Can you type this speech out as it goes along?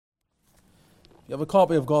You have a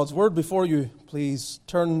copy of God's Word before you. Please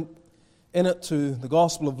turn in it to the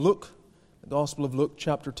Gospel of Luke,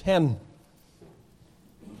 chapter 10.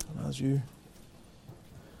 As you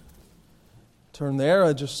turn there,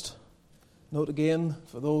 I just note again,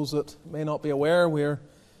 for those that may not be aware, we're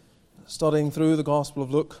studying through the Gospel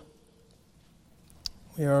of Luke.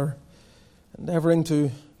 We are endeavoring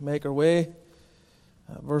to make our way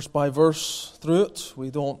verse by verse through it. We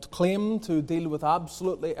don't claim to deal with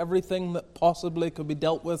absolutely everything that possibly could be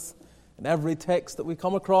dealt with in every text that we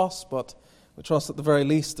come across, but we trust at the very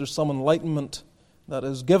least there's some enlightenment that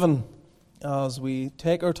is given as we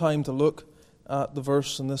take our time to look at the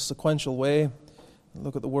verse in this sequential way,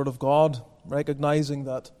 look at the Word of God, recognizing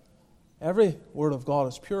that every Word of God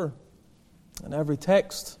is pure, and every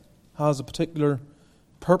text has a particular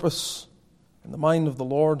purpose in the mind of the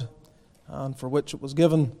Lord, and for which it was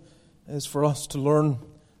given is for us to learn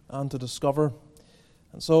and to discover.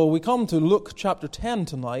 And so we come to Luke chapter 10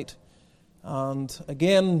 tonight, and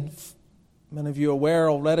again, many of you are aware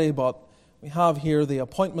already, but we have here the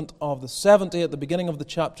appointment of the 70 at the beginning of the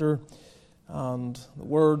chapter, and the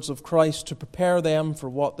words of Christ to prepare them for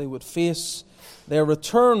what they would face. Their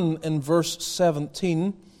return in verse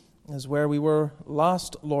 17 is where we were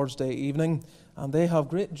last Lord's Day evening, and they have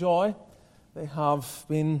great joy. They have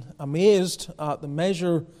been amazed at the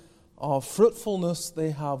measure of fruitfulness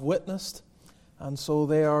they have witnessed, and so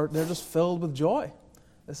they're just filled with joy.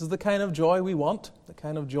 This is the kind of joy we want, the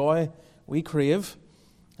kind of joy we crave,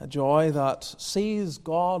 a joy that sees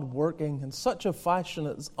God working in such a fashion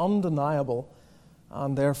that is undeniable,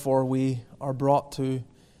 and therefore we are brought to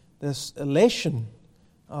this elation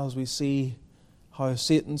as we see how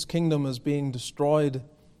Satan's kingdom is being destroyed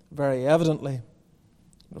very evidently.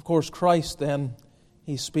 Of course, Christ then,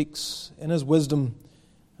 He speaks in His wisdom,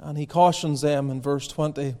 and He cautions them in verse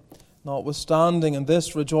 20, "Notwithstanding in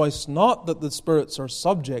this rejoice not that the spirits are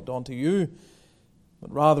subject unto you,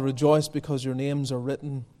 but rather rejoice because your names are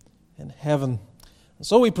written in heaven." And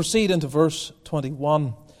so we proceed into verse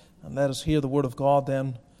 21, and let us hear the Word of God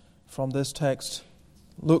then from this text.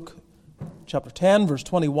 Luke chapter 10, verse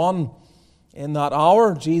 21, "In that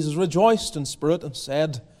hour Jesus rejoiced in spirit and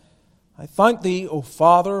said, I thank Thee, O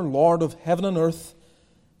Father, Lord of heaven and earth,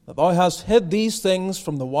 that Thou hast hid these things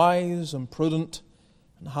from the wise and prudent,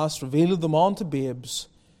 and hast revealed them unto babes.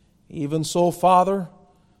 Even so, Father,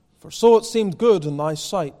 for so it seemed good in Thy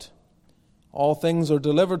sight. All things are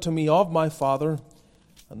delivered to me of my Father,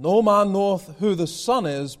 and no man knoweth who the Son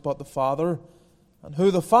is but the Father, and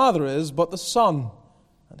who the Father is but the Son,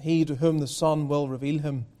 and he to whom the Son will reveal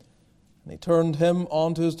Him. And He turned Him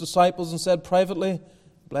unto His disciples and said privately,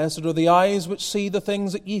 Blessed are the eyes which see the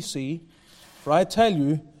things that ye see. For I tell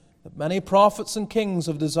you that many prophets and kings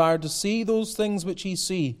have desired to see those things which ye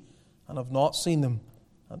see, and have not seen them,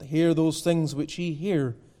 and to hear those things which ye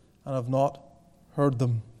hear, and have not heard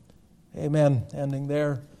them." Amen. Ending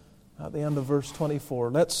there at the end of verse 24.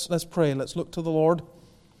 Let's pray. Let's look to the Lord.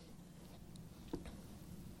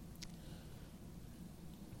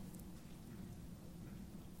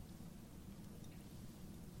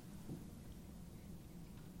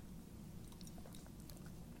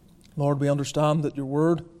 Lord, we understand that Your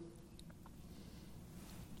Word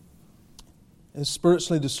is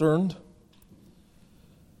spiritually discerned.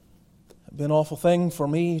 It'd be an awful thing for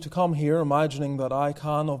me to come here imagining that I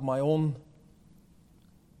can, of my own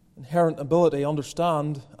inherent ability,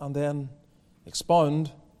 understand and then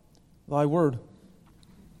expound Thy Word.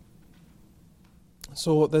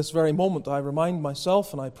 So at this very moment I remind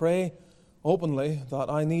myself and I pray openly that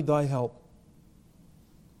I need Thy help.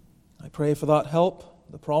 I pray for that help,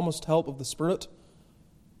 the promised help of the Spirit.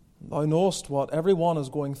 Thou knowest what everyone is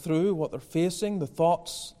going through, what they're facing, the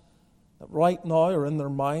thoughts that right now are in their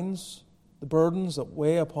minds, the burdens that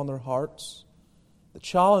weigh upon their hearts, the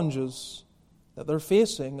challenges that they're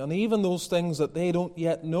facing, and even those things that they don't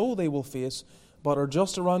yet know they will face, but are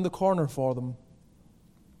just around the corner for them.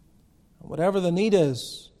 And whatever the need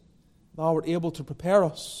is, Thou art able to prepare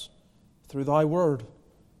us through Thy Word.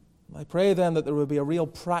 And I pray then that there will be a real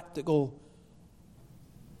practical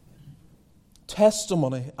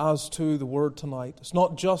testimony as to the Word tonight. It's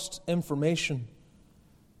not just information,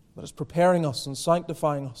 but it's preparing us and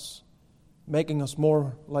sanctifying us, making us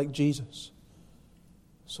more like Jesus.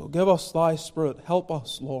 So give us Thy Spirit. Help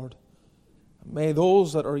us, Lord. And may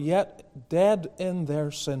those that are yet dead in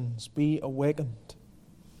their sins be awakened.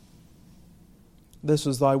 This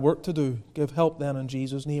is Thy work to do. Give help then in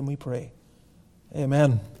Jesus' name we pray.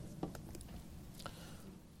 Amen.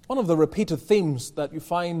 One of the repeated themes that you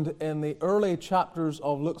find in the early chapters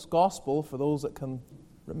of Luke's Gospel, for those that can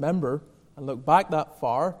remember and look back that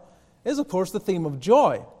far, is of course the theme of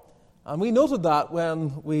joy. And we noted that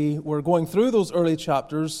when we were going through those early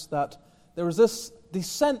chapters, that there was this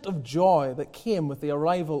descent of joy that came with the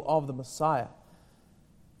arrival of the Messiah.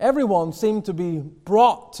 Everyone seemed to be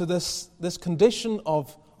brought to this condition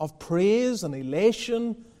of praise and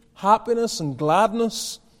elation, happiness and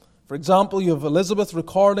gladness. For example, you have Elizabeth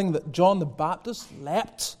recording that John the Baptist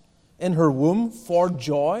leapt in her womb for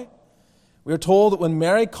joy. We are told that when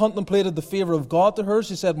Mary contemplated the favor of God to her,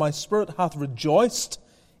 she said, "My spirit hath rejoiced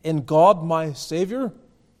in God my Savior."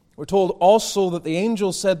 We're told also that the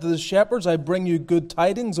angel said to the shepherds, "I bring you good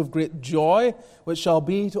tidings of great joy, which shall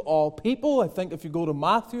be to all people." I think if you go to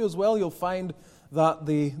Matthew as well, you'll find that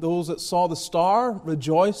those that saw the star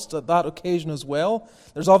rejoiced at that occasion as well.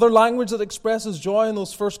 There's other language that expresses joy in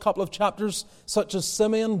those first couple of chapters, such as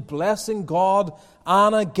Simeon blessing God,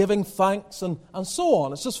 Anna giving thanks, and so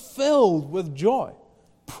on. It's just filled with joy,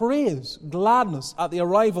 praise, gladness at the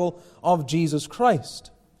arrival of Jesus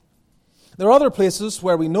Christ. There are other places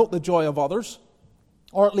where we note the joy of others,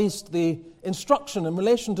 or at least the instruction in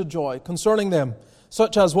relation to joy concerning them,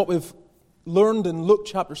 such as what we've learned in Luke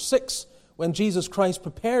chapter 6, when Jesus Christ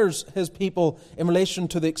prepares his people in relation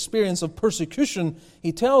to the experience of persecution.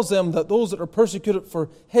 He tells them that those that are persecuted for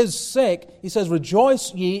his sake, he says,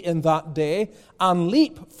 "Rejoice ye in that day, and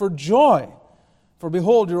leap for joy, for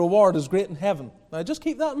behold, your reward is great in heaven." Now just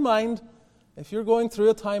keep that in mind. If you're going through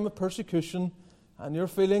a time of persecution, and you're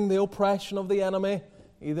feeling the oppression of the enemy,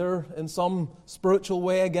 either in some spiritual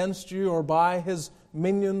way against you or by his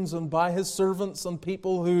minions and by his servants and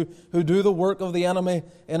people who do the work of the enemy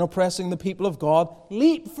in oppressing the people of God,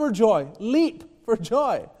 leap for joy. Leap for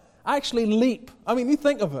joy. Actually leap. I mean, you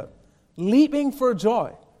think of it. Leaping for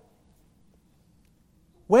joy.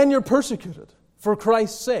 When you're persecuted for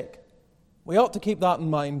Christ's sake. We ought to keep that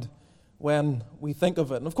in mind when we think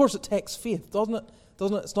of it. And of course it takes faith, doesn't it?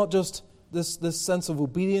 It's not just this sense of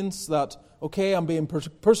obedience that, okay, I'm being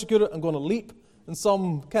persecuted, I'm going to leap in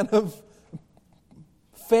some kind of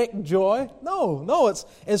fake joy. No,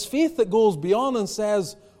 it's faith that goes beyond and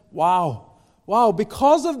says, wow,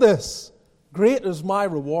 because of this, great is my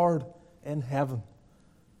reward in heaven.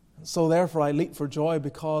 And so therefore I leap for joy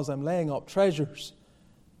because I'm laying up treasures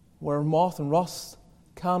where moth and rust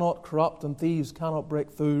cannot corrupt and thieves cannot break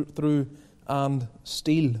through and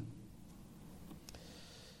steal.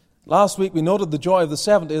 Last week we noted the joy of the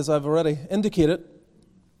 70, as I've already indicated.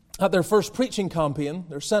 At their first preaching campaign,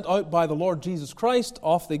 they're sent out by the Lord Jesus Christ.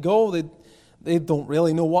 Off they go. They don't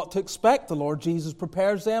really know what to expect. The Lord Jesus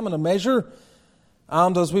prepares them in a measure.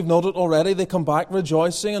 And as we've noted already, they come back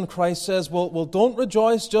rejoicing. And Christ says, well, don't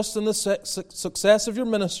rejoice just in the success of your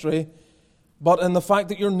ministry, but in the fact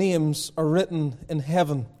that your names are written in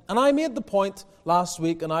heaven. And I made the point last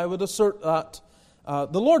week, and I would assert that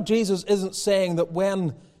the Lord Jesus isn't saying that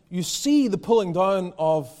when you see the pulling down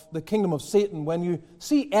of the kingdom of Satan, when you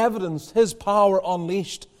see evidence, his power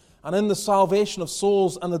unleashed, and in the salvation of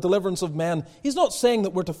souls and the deliverance of men, he's not saying that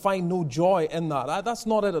we're to find no joy in that. That's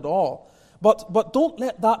not it at all. But don't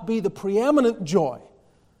let that be the preeminent joy.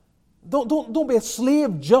 Don't be a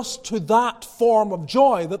slave just to that form of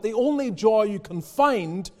joy, that the only joy you can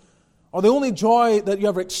find, or the only joy that you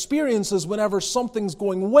ever experience is whenever something's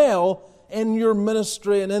going well in your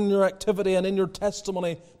ministry and in your activity and in your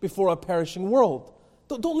testimony before a perishing world.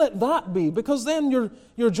 Don't let that be, because then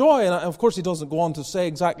your joy, and of course he doesn't go on to say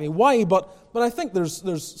exactly why, but I think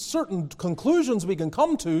there's certain conclusions we can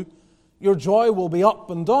come to. Your joy will be up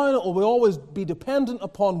and down. It will always be dependent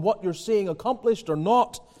upon what you're seeing accomplished or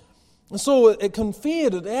not. And so it can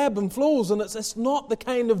fade, it ebb and flows, and it's not the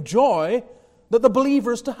kind of joy that the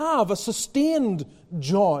believer is to have, a sustained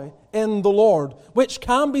joy in the Lord, which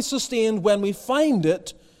can be sustained when we find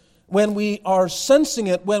it, when we are sensing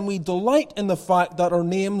it, when we delight in the fact that our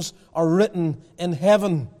names are written in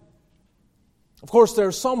heaven. Of course, there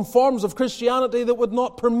are some forms of Christianity that would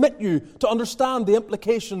not permit you to understand the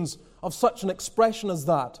implications of such an expression as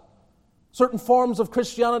that. Certain forms of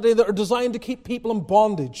Christianity that are designed to keep people in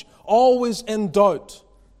bondage, always in doubt.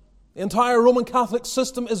 The entire Roman Catholic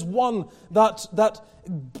system is one that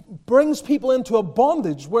brings people into a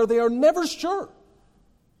bondage where they are never sure,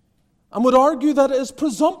 and would argue that it is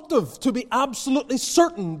presumptive to be absolutely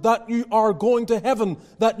certain that you are going to heaven,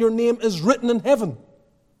 that your name is written in heaven.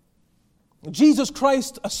 Jesus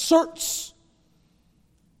Christ asserts,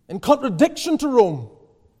 in contradiction to Rome,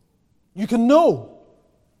 you can know.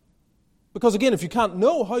 Because again, if you can't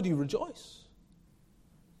know, how do you rejoice?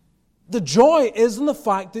 The joy is in the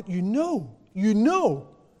fact that you know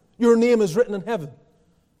your name is written in heaven.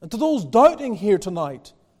 And to those doubting here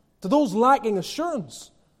tonight, to those lacking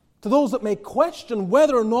assurance, to those that may question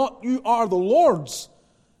whether or not you are the Lord's,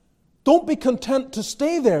 Don't be content to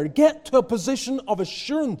stay there. Get to a position of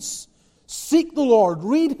assurance. Seek the Lord.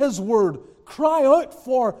 Read His Word. Cry out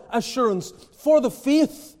for assurance, for the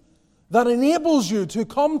faith that enables you to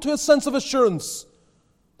come to a sense of assurance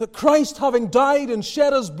that Christ, having died and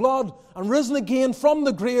shed His blood and risen again from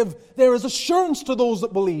the grave, there is assurance to those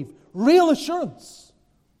that believe. Real assurance.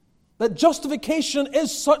 That justification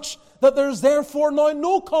is such that there is therefore now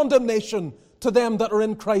no condemnation to them that are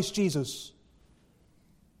in Christ Jesus.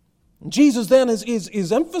 And Jesus then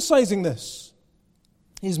is emphasizing this.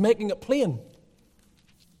 He's making it plain.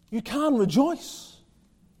 You can rejoice.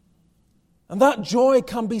 And that joy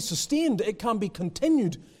can be sustained. It can be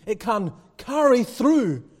continued. It can carry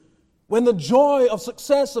through when the joy of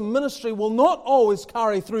success in ministry will not always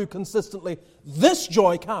carry through consistently. This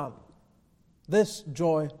joy can. This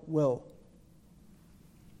joy will.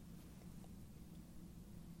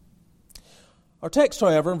 Our text,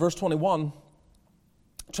 however, in verse 21,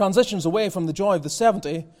 transitions away from the joy of the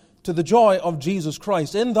 70 to the joy of Jesus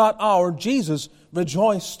Christ. In that hour, Jesus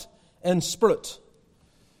rejoiced in spirit.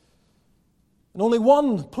 In only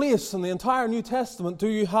one place in the entire New Testament do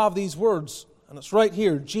you have these words, and it's right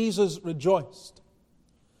here, Jesus rejoiced.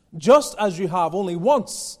 Just as you have only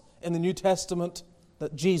once in the New Testament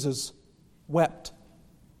that Jesus wept.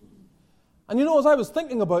 And you know, as I was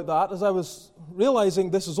thinking about that, as I was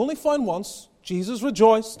realizing this is only found once, Jesus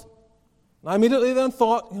rejoiced, and I immediately then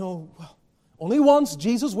thought, well, only once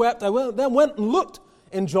Jesus wept. I then went and looked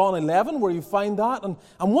in John 11 where you find that, and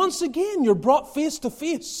once again you're brought face to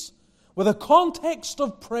face with a context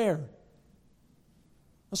of prayer.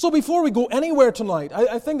 And so before we go anywhere tonight,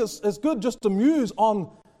 I think it's good just to muse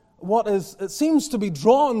on what it seems to be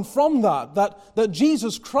drawn from that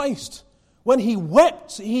Jesus Christ, when He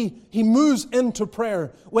wept, He moves into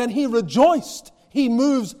prayer. When He rejoiced, He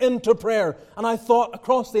moves into prayer. And I thought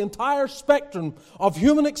across the entire spectrum of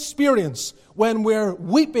human experience, when we're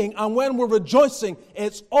weeping and when we're rejoicing,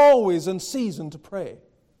 it's always in season to pray.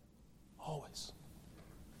 Always.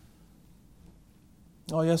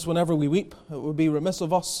 Oh yes, whenever we weep, it would be remiss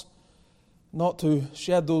of us not to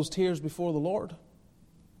shed those tears before the Lord,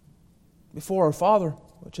 before our Father,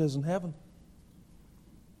 which is in heaven.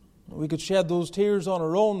 We could shed those tears on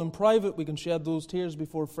our own in private. We can shed those tears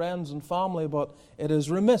before friends and family, but it is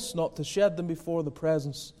remiss not to shed them before the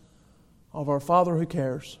presence of our Father who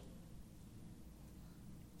cares.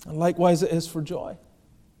 And likewise it is for joy.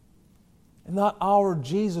 In that hour,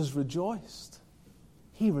 Jesus rejoiced.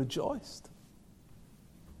 He rejoiced.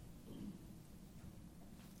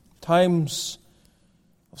 Times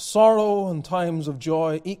of sorrow and times of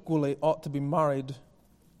joy equally ought to be married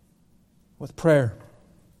with prayer.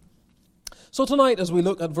 So tonight, as we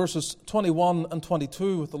look at verses 21 and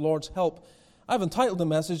 22 with the Lord's help, I've entitled the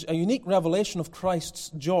message, A Unique Revelation of Christ's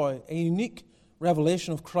Joy. A unique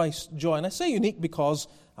revelation of Christ's joy. And I say unique because,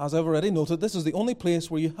 as I've already noted, this is the only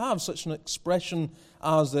place where you have such an expression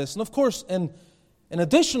as this. And of course, in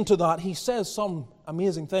addition to that, he says some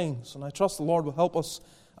amazing things. And I trust the Lord will help us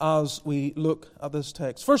as we look at this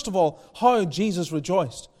text. First of all, how Jesus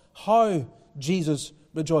rejoiced. How Jesus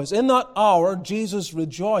rejoiced. In that hour, Jesus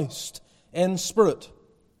rejoiced in spirit.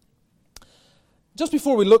 Just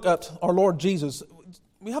before we look at our Lord Jesus,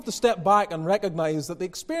 we have to step back and recognize that the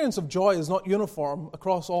experience of joy is not uniform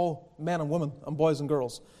across all men and women and boys and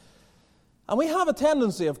girls. And we have a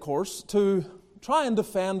tendency, of course, to try and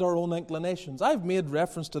defend our own inclinations. I've made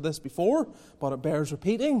reference to this before, but it bears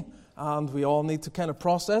repeating, and we all need to kind of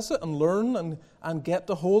process it and learn and get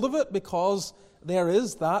the hold of it, because there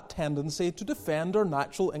is that tendency to defend our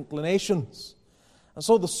natural inclinations. And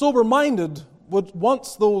so the sober-minded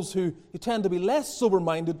wants those who tend to be less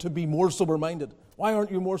sober-minded to be more sober-minded. Why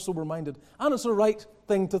aren't you more sober-minded? And it's the right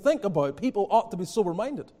thing to think about. People ought to be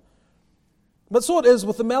sober-minded. But so it is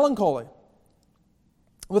with the melancholy.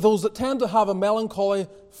 With those that tend to have a melancholy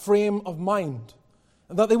frame of mind,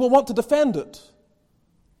 and that they will want to defend it.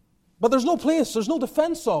 But there's no place, there's no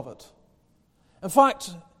defense of it. In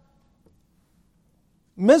fact,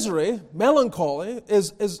 misery, melancholy,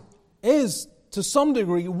 is to some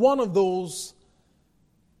degree one of those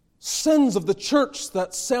sins of the church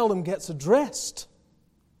that seldom gets addressed.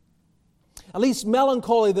 At least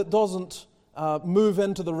melancholy that doesn't move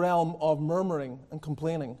into the realm of murmuring and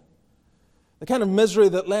complaining. The kind of misery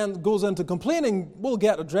that goes into complaining will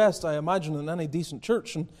get addressed, I imagine, in any decent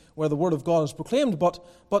church and where the Word of God is proclaimed.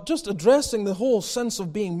 But just addressing the whole sense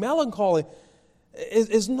of being melancholy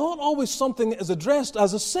is not always something that is addressed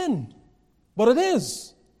as a sin. But it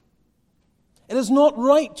is. It is not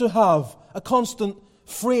right to have a constant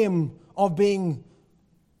frame of being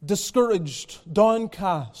discouraged,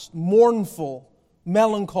 downcast, mournful,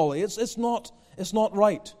 melancholy. It's not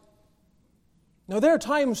right. Now, there are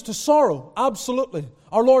times to sorrow, absolutely.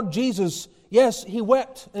 Our Lord Jesus, yes, He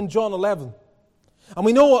wept in John 11. And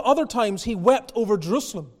we know at other times He wept over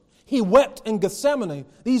Jerusalem. He wept in Gethsemane.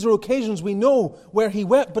 These are occasions we know where He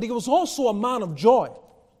wept, but He was also a man of joy.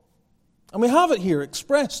 And we have it here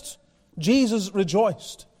expressed. Jesus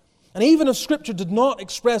rejoiced. And even if Scripture did not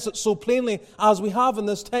express it so plainly as we have in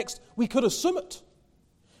this text, we could assume it.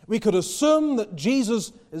 We could assume that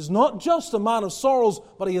Jesus is not just a man of sorrows,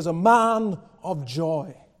 but He is a man of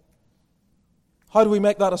joy. How do we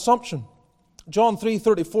make that assumption? John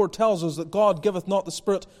 3:34 tells us that God giveth not the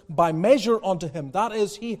Spirit by measure unto Him. That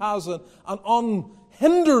is, He has an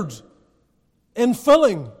unhindered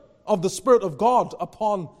infilling of the Spirit of God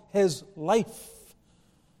upon His life.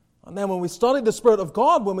 And then when we study the Spirit of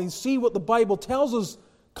God, when we see what the Bible tells us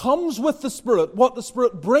comes with the Spirit, what the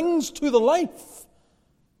Spirit brings to the life,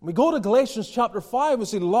 we go to Galatians chapter 5 and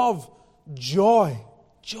see love, joy.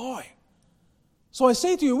 So I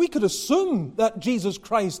say to you, we could assume that Jesus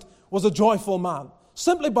Christ was a joyful man,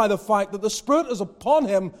 simply by the fact that the Spirit is upon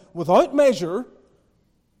Him without measure,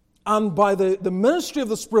 and by the ministry of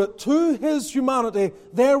the Spirit to His humanity,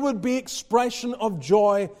 there would be expression of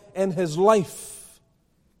joy in His life.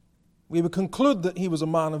 We would conclude that He was a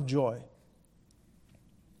man of joy.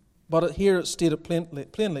 But here it's stated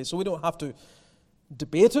plainly, so we don't have to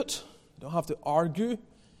debate it, we don't have to argue.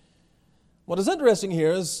 What is interesting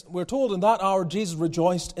here is we're told in that hour Jesus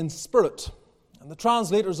rejoiced in spirit. And the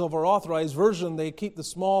translators of our Authorized Version, they keep the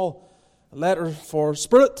small letter for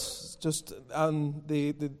spirit, and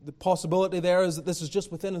the possibility there is that this is just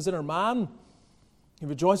within his inner man. He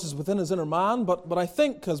rejoices within his inner man, but I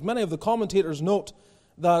think, as many of the commentators note,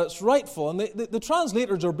 that it's rightful, and the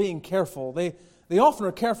translators are being careful. They often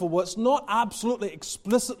are careful. Well, it's not absolutely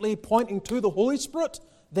explicitly pointing to the Holy Spirit,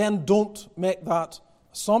 then don't make that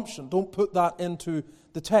assumption. Don't put that into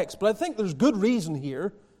the text. But I think there's good reason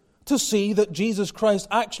here to see that Jesus Christ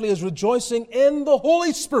actually is rejoicing in the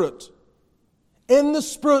Holy Spirit, in the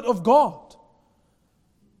Spirit of God.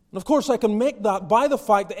 And of course I can make that by the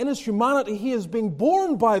fact that in His humanity He is being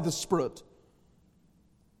born by the Spirit.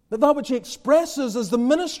 That which He expresses is the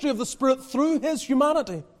ministry of the Spirit through His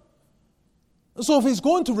humanity. And so if He's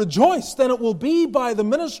going to rejoice, then it will be by the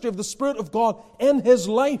ministry of the Spirit of God in His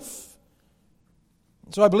life.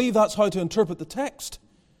 So I believe that's how to interpret the text.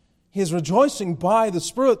 He is rejoicing by the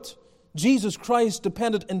Spirit. Jesus Christ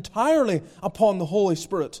depended entirely upon the Holy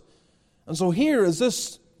Spirit. And so here is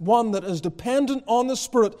this one that is dependent on the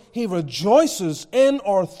Spirit. He rejoices in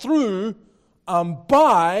or through and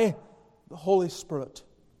by the Holy Spirit.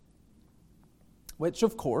 Which,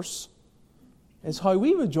 of course, is how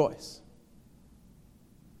we rejoice.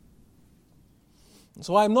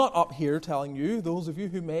 So I'm not up here telling you, those of you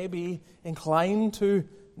who may be inclined to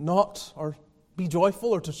not or be joyful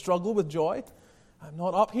or to struggle with joy, I'm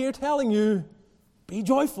not up here telling you, be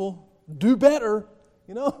joyful, do better,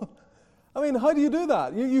 I mean, how do you do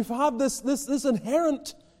that? You've had this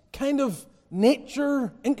inherent kind of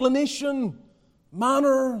nature, inclination,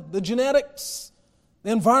 manner, the genetics,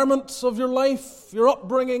 the environment of your life, your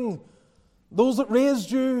upbringing, those that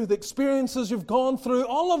raised you, the experiences you've gone through,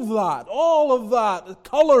 all of that, it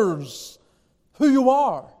colors who you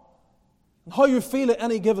are and how you feel at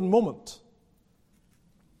any given moment.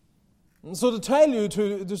 And so to tell you,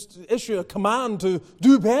 to just issue a command to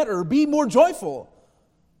do better, be more joyful,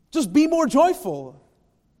 just be more joyful,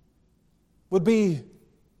 would be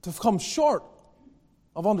to come short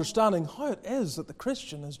of understanding how it is that the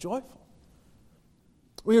Christian is joyful.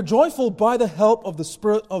 We are joyful by the help of the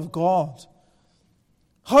Spirit of God.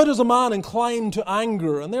 How does a man incline to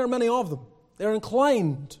anger? And there are many of them. They're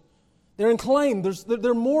inclined.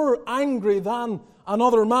 They're more angry than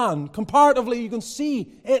another man. Comparatively, you can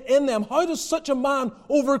see it in them. How does such a man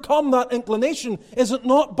overcome that inclination? Is it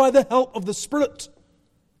not by the help of the Spirit?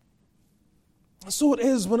 So it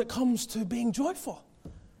is when it comes to being joyful.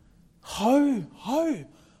 How,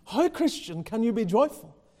 Christian, can you be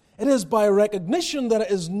joyful? It is by recognition that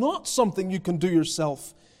it is not something you can do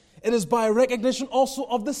yourself. It is by recognition also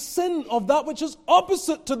of the sin of that which is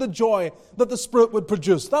opposite to the joy that the Spirit would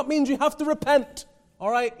produce. That means you have to repent.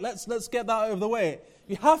 All right, let's get that out of the way.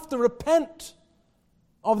 You have to repent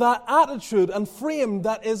of that attitude and frame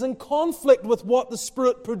that is in conflict with what the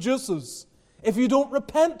Spirit produces. If you don't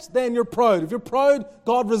repent, then you're proud. If you're proud,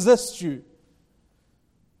 God resists you.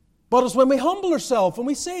 But it's when we humble ourselves and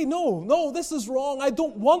we say, no, this is wrong. I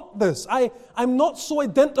don't want this. I'm not so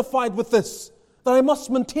identified with this that I must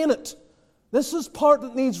maintain it. This is part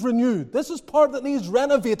that needs renewed. This is part that needs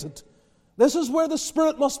renovated. This is where the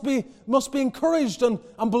Spirit must be encouraged and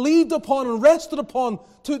believed upon and rested upon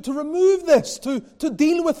to remove this, to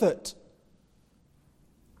deal with it.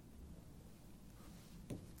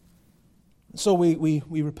 So we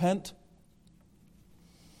repent,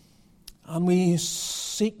 and we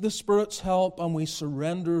seek the Spirit's help, and we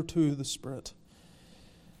surrender to the Spirit.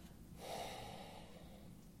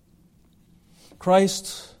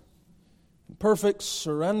 Christ, in perfect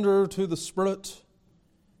surrender to the Spirit,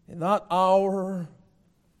 in that hour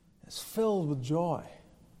is filled with joy.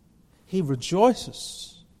 He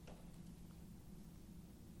rejoices.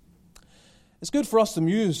 It's good for us to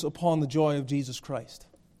muse upon the joy of Jesus Christ,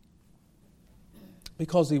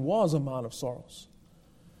 because He was a man of sorrows.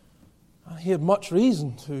 And He had much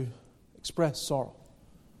reason to express sorrow.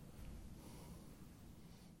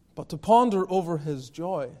 But to ponder over His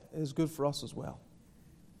joy is good for us as well.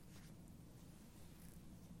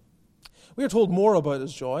 We are told more about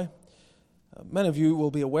His joy. Many of you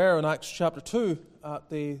will be aware in Acts chapter 2 at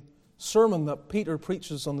the sermon that Peter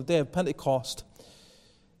preaches on the day of Pentecost.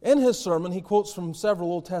 In his sermon, he quotes from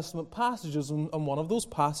several Old Testament passages, and one of those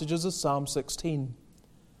passages is Psalm 16.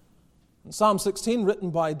 In Psalm 16, written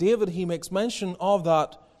by David, he makes mention of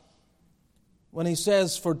that when he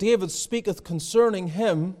says, "For David speaketh concerning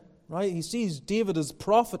him," right? He sees David as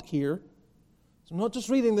prophet here. So I'm not just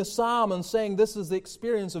reading the psalm and saying this is the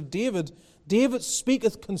experience of David. David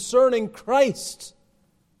speaketh concerning Christ.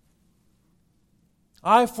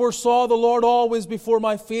 "I foresaw the Lord always before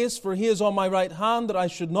my face, for He is on my right hand, that I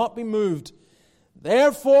should not be moved.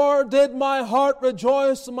 Therefore did my heart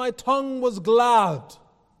rejoice, and my tongue was glad."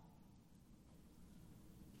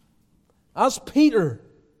 As Peter,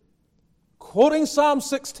 quoting Psalm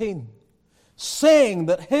 16, saying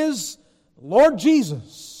that his Lord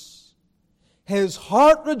Jesus, his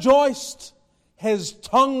heart rejoiced, his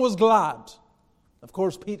tongue was glad. Of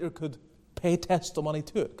course, Peter could pay testimony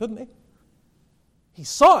to it, couldn't he? He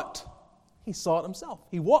saw it. He saw it himself.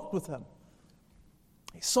 He walked with Him.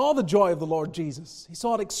 He saw the joy of the Lord Jesus. He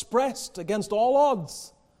saw it expressed against all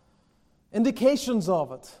odds. Indications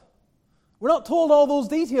of it. We're not told all those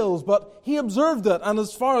details, but he observed it. And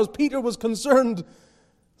as far as Peter was concerned,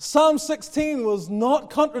 Psalm 16 was not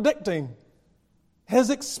contradicting his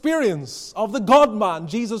experience of the God-man,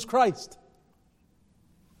 Jesus Christ.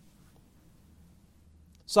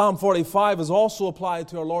 Psalm 45 is also applied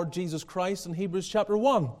to our Lord Jesus Christ in Hebrews chapter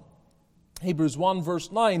 1. Hebrews 1 verse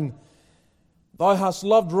 9. "Thou hast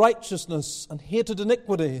loved righteousness and hated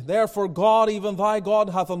iniquity. Therefore God, even thy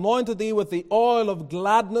God, hath anointed thee with the oil of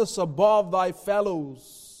gladness above thy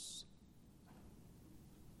fellows."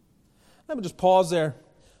 Let me just pause there.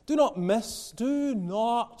 Do not miss.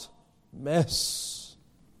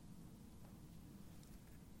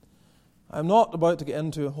 I'm not about to get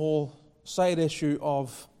into a whole side issue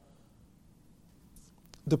of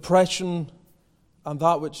depression and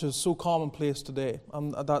that which is so commonplace today.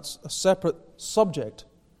 And that's a separate subject.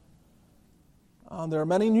 And there are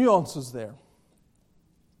many nuances there.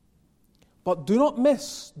 But do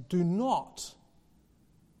not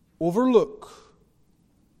overlook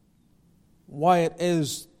why it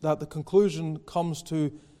is that the conclusion comes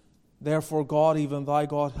to, "Therefore God, even thy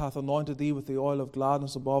God, hath anointed thee with the oil of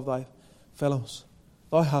gladness above thy fellows.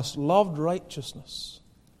 Thou hast loved righteousness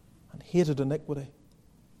and hated iniquity."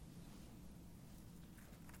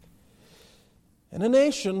 In a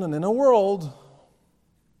nation and in a world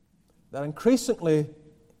that increasingly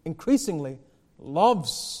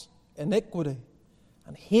loves iniquity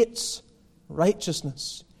and hates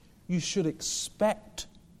righteousness, you should expect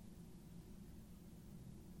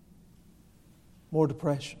more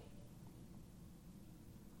depression.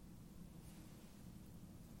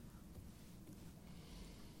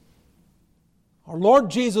 Our Lord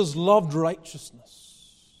Jesus loved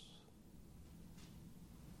righteousness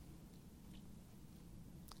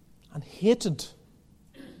and hated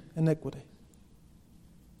iniquity.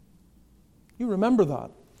 You remember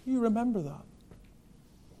that.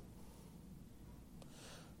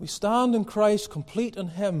 We stand in Christ, complete in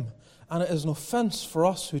Him, and it is an offense for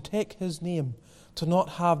us who take His name to not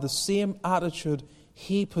have the same attitude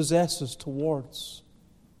He possesses towards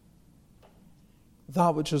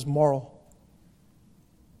that which is moral.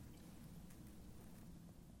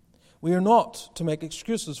 We are not to make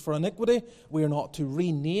excuses for iniquity. We are not to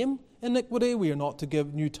rename iniquity. We are not to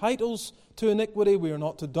give new titles to iniquity. We are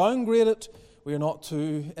not to downgrade it. We are not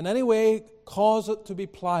to in any way cause it to be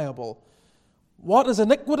pliable. What is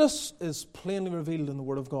iniquitous is plainly revealed in the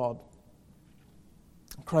Word of God.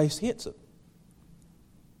 Christ hates it.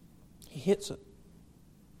 He hates it.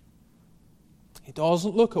 He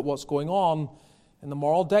doesn't look at what's going on in the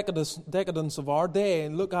moral decadence of our day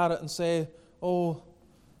and look at it and say, "Oh,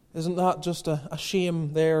 isn't that just a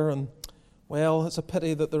shame there? And, well, it's a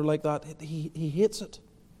pity that they're like that." He hates it.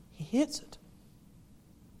 He hates it.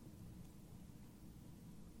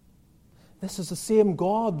 This is the same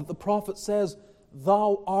God that the prophet says,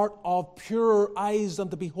 "Thou art of purer eyes than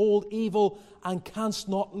to behold evil, and canst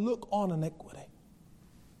not look on iniquity."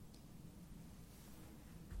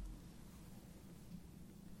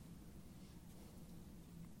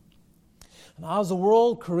 And as the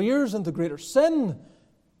world careers into greater sin,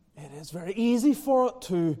 it is very easy for it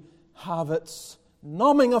to have its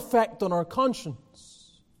numbing effect on our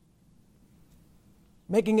conscience,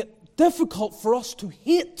 making it difficult for us to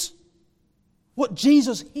hate what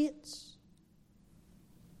Jesus hates.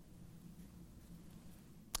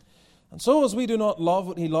 And so as we do not love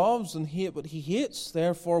what He loves and hate what He hates,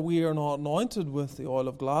 therefore we are not anointed with the oil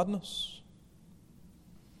of gladness.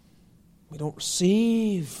 We don't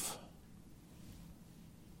receive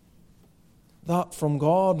that from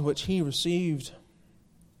God which He received.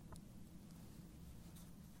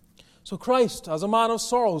 So Christ, as a man of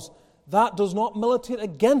sorrows, that does not militate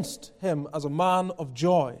against Him as a man of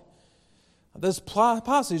joy. This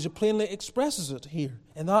passage plainly expresses it here.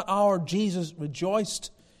 In that hour Jesus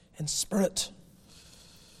rejoiced in spirit.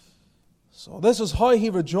 So this is how He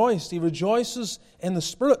rejoiced. He rejoices in the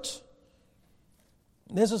Spirit.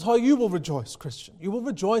 This is how you will rejoice, Christian. You will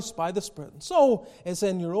rejoice by the Spirit. And so it's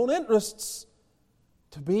in your own interests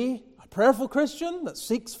to be a prayerful Christian that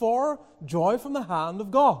seeks for joy from the hand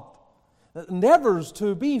of God, that endeavors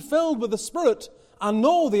to be filled with the Spirit and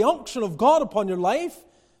know the unction of God upon your life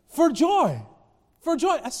for joy. For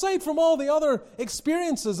joy, aside from all the other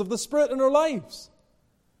experiences of the Spirit in our lives.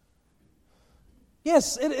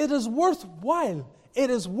 Yes, it is worthwhile.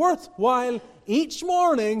 It is worthwhile each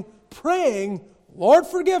morning praying, "Lord,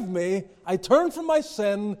 forgive me. I turn from my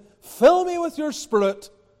sin. Fill me with your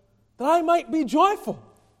Spirit, that I might be joyful."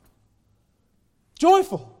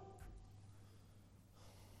 Joyful.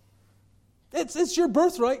 It's your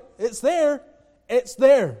birthright. It's there. It's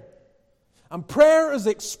there. And prayer is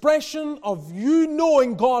the expression of you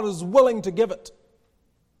knowing God is willing to give it.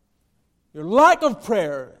 Your lack of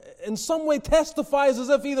prayer in some way testifies as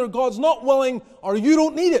if either God's not willing or you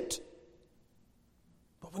don't need it.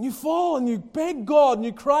 But when you fall and you beg God and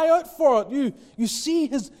you cry out for it, you see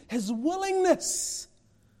His willingness.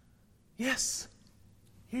 Yes,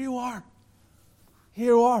 here you are.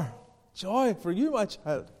 Here you are. Joy for you, my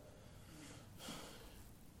child.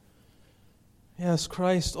 Yes,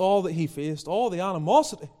 Christ, all that He faced, all the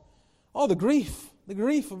animosity, all the grief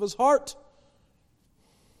of His heart.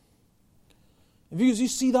 If you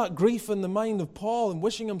see that grief in the mind of Paul and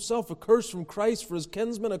wishing himself a curse from Christ for his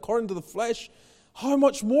kinsmen according to the flesh, how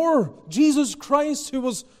much more Jesus Christ who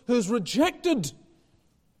was rejected.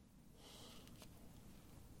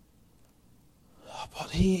 But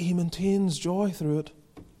he maintains joy through it.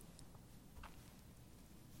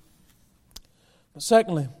 But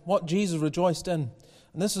secondly, what Jesus rejoiced in.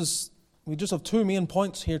 And we just have two main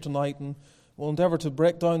points here tonight, and we'll endeavor to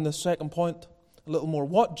break down this second point a little more.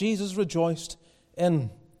 What Jesus rejoiced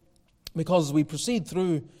in. Because as we proceed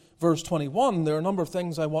through verse 21, there are a number of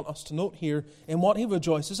things I want us to note here in what He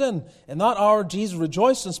rejoices in. In that hour, Jesus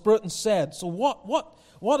rejoiced in spirit and said. So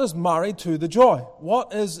what is married to the joy?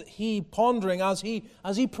 What is He pondering as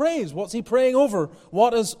he prays? What's He praying over?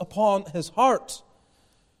 What is upon His heart?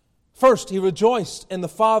 First, He rejoiced in the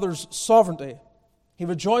Father's sovereignty. He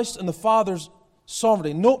rejoiced in the Father's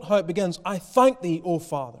sovereignty. Note how it begins. "I thank Thee, O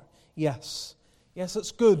Father." Yes. Yes,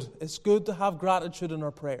 it's good. It's good to have gratitude in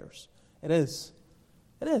our prayers. It is.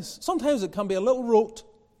 It is. Sometimes it can be a little rote,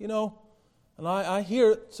 and I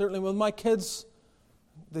hear it, certainly with my kids.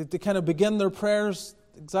 They kind of begin their prayers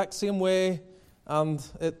the exact same way, and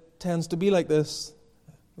it tends to be like this.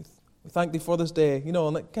 We thank Thee for this day,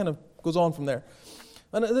 and it kind of goes on from there.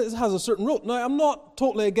 And it has a certain rote. Now, I'm not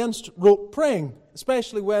totally against rote praying,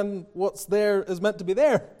 especially when what's there is meant to be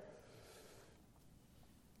there.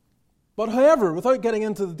 But however, without getting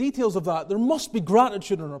into the details of that, there must be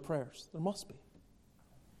gratitude in our prayers. There must be.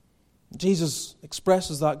 Jesus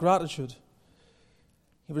expresses that gratitude.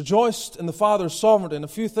 He rejoiced in the Father's sovereignty, and a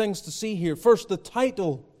few things to see here. First, the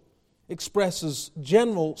title expresses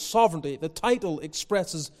general sovereignty. The title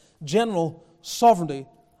expresses general sovereignty.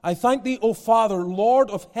 "I thank Thee, O Father,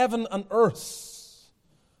 Lord of heaven and earth."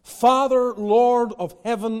 Father, Lord of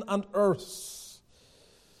heaven and earth.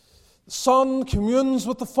 The Son communes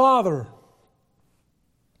with the Father.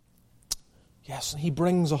 Yes, and He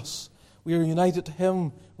brings us. We are united to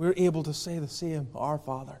Him. We're able to say the same, "Our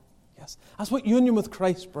Father." Yes, that's what union with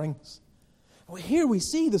Christ brings. And here we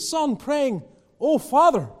see the Son praying, "Oh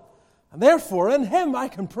Father," and therefore in Him I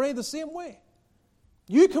can pray the same way.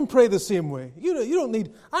 You can pray the same way. You don't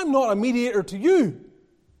need, I'm not a mediator to you.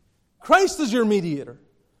 Christ is your mediator.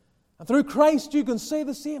 And through Christ you can say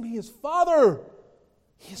the same. He is Father.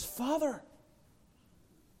 He is Father.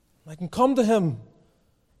 I can come to Him.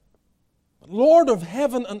 But Lord of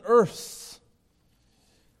heaven and earth.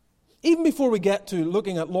 Even before we get to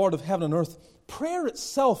looking at Lord of heaven and earth, prayer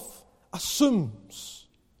itself assumes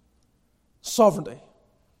sovereignty.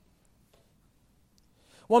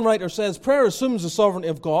 One writer says, prayer assumes the sovereignty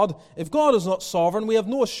of God. If God is not sovereign, we have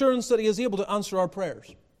no assurance that He is able to answer our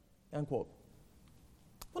prayers. End quote.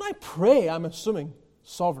 When I pray, I'm assuming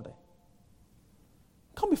sovereignty.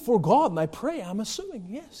 Come before God and I pray, I'm assuming,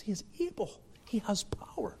 yes, He is able. He has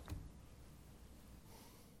power.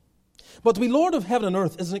 But to be Lord of heaven and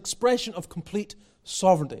earth is an expression of complete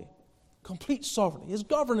sovereignty. Complete sovereignty. He is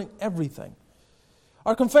governing everything.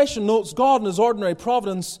 Our confession notes, God in His ordinary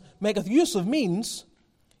providence maketh use of means,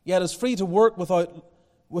 yet is free to work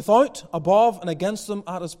without, above, and against them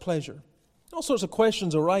at His pleasure. All sorts of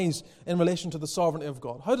questions arise in relation to the sovereignty of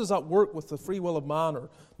God. How does that work with the free will of man, or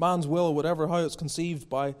man's will, or whatever, how it's conceived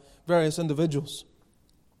by various individuals?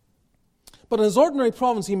 But in His ordinary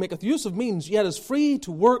providence He maketh use of means, yet is free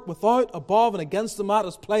to work without, above, and against them at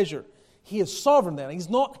His pleasure. He is sovereign then. He's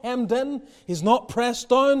not hemmed in. He's not pressed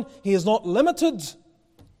down. He is not limited.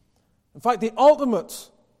 In fact, the ultimate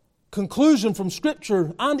conclusion from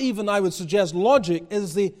Scripture, and even, I would suggest, logic,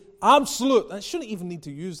 is the absolute. I shouldn't even need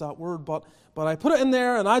to use that word, but I put it in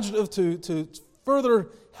there, an adjective to further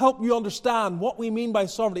help you understand what we mean by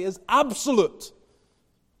sovereignty, is absolute.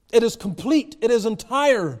 It is complete. It is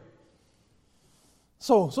entire.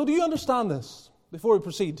 So do you understand this before we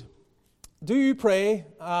proceed? Do you pray,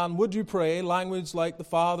 and would you pray, language like the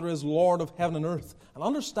Father is Lord of heaven and earth, and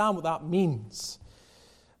understand what that means?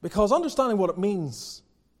 Because understanding what it means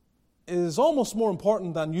is almost more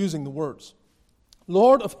important than using the words.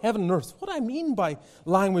 Lord of heaven and earth. What do I mean by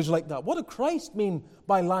language like that? What did Christ mean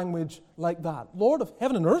by language like that? Lord of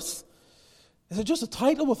heaven and earth? Is it just a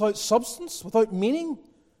title without substance, without meaning?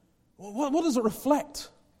 What does it reflect?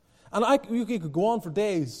 And you could go on for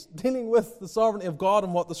days dealing with the sovereignty of God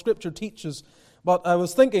and what the Scripture teaches. But I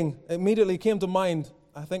was thinking, immediately came to mind,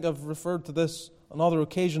 I think I've referred to this on other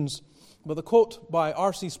occasions, but the quote by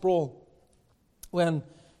R.C. Sproul, when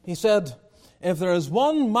he said, if there is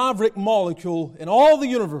one maverick molecule in all the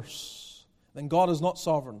universe, then God is not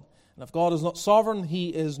sovereign. And if God is not sovereign, He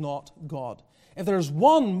is not God. If there is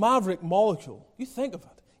one maverick molecule, you think of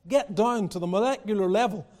it, get down to the molecular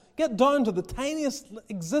level, get down to the tiniest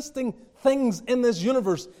existing things in this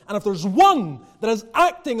universe, and if there's one that is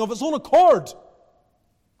acting of its own accord,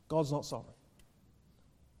 God's not sovereign.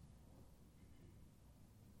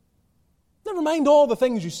 Never mind all the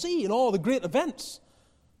things you see and all the great events.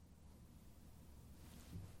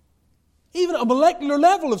 Even at a molecular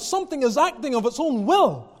level, if something is acting of its own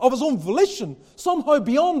will, of its own volition, somehow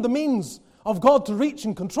beyond the means of God to reach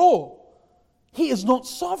and control, He is not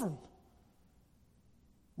sovereign.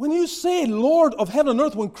 When you say Lord of heaven and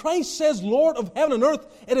earth, when Christ says Lord of heaven and earth,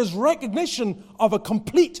 it is recognition of a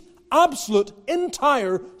complete, absolute,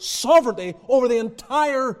 entire sovereignty over the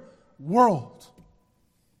entire world.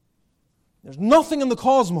 There's nothing in the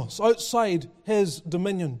cosmos outside His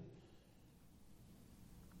dominion.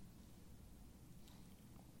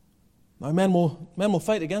 Now, men will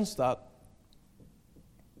fight against that.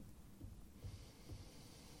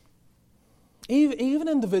 Even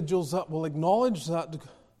individuals that will acknowledge that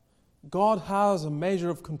God has a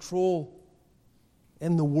measure of control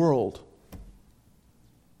in the world,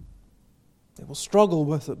 they will struggle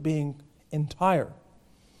with it being entire.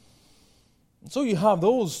 And so you have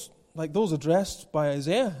those, like those addressed by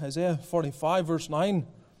Isaiah 45, verse 9,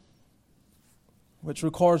 which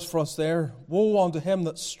records for us there, woe unto him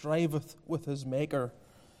that striveth with his Maker.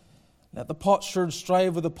 Let the potsherds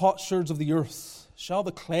strive with the potsherds of the earth. Shall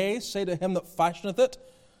the clay say to him that fashioneth it,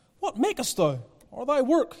 what makest thou? Or thy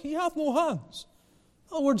work, he hath no hands.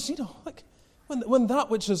 In other words, like when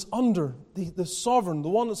that which is under the sovereign, the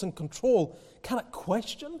one that's in control, can it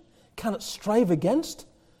question? Can it strive against?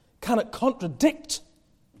 Can it contradict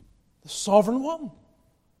the sovereign one?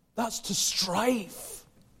 That's to strive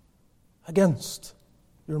against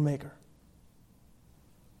your Maker.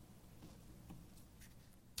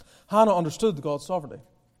 Hannah understood God's sovereignty.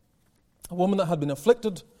 A woman that had been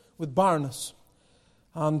afflicted with barrenness.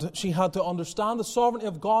 And she had to understand the sovereignty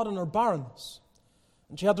of God in her barrenness.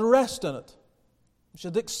 And she had to rest in it. She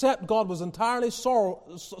had to accept God was entirely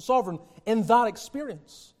sovereign in that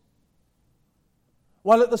experience.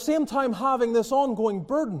 While at the same time having this ongoing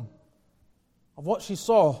burden of what she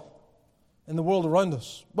saw in the world around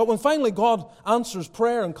us. But when finally God answers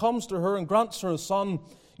prayer and comes to her and grants her a son,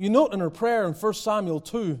 you note in her prayer in 1 Samuel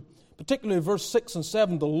 2, particularly verse 6 and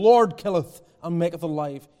 7, the Lord killeth and maketh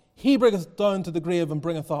alive. He bringeth down to the grave and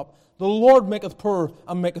bringeth up. The Lord maketh poor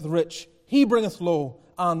and maketh rich. He bringeth low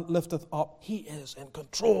and lifteth up. He is in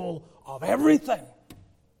control of everything.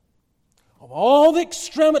 Of all the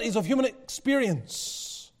extremities of human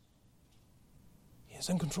experience, He is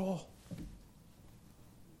in control.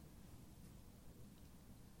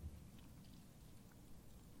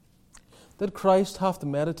 Did Christ have to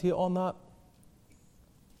meditate on that?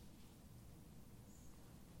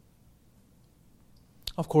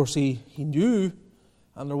 Of course, he knew,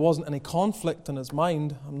 and there wasn't any conflict in His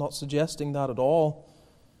mind. I'm not suggesting that at all.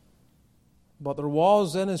 But there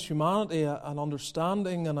was in His humanity an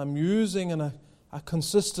understanding and a musing and a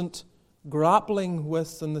consistent grappling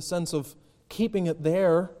with, in the sense of keeping it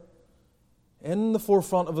there in the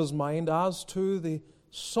forefront of His mind, as to the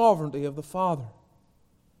sovereignty of the Father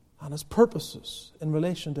and His purposes in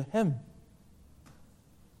relation to Him.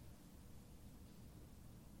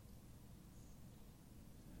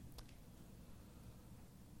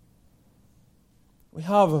 We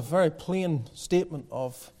have a very plain statement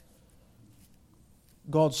of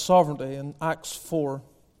God's sovereignty in Acts 4.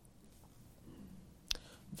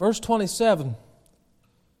 Verse 27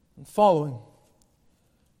 and following.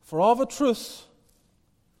 For of a truth,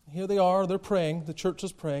 here they are, they're praying, the church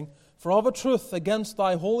is praying, for of a truth against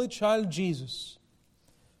thy holy child Jesus,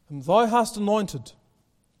 whom thou hast anointed.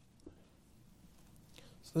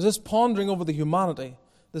 So there's this pondering over the humanity,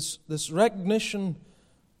 this recognition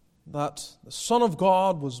that the Son of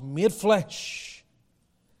God was made flesh.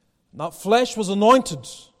 And that flesh was anointed.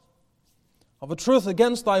 Of a truth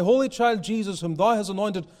against thy holy child Jesus, whom thou hast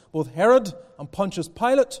anointed, both Herod and Pontius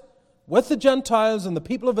Pilate, with the Gentiles and the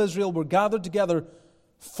people of Israel, were gathered together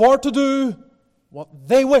for to do what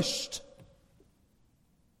they wished.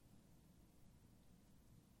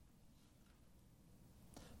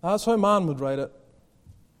 That's how man would write it.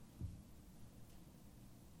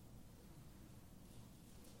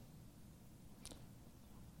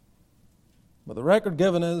 But the record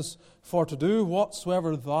given is, for to do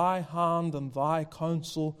whatsoever thy hand and thy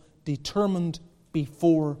counsel determined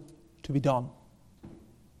before to be done.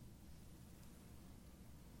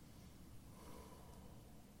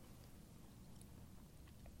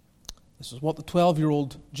 This is what the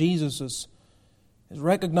 12-year-old Jesus is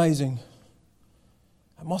recognizing.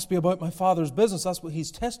 It must be about my Father's business. That's what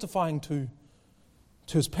he's testifying to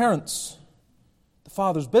his parents. The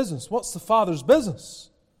Father's business. What's the Father's business?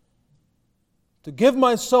 To give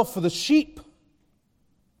myself for the sheep.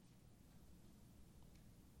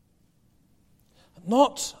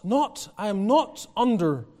 I am not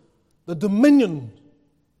under the dominion.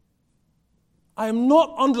 I am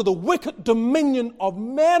not under the wicked dominion of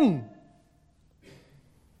men.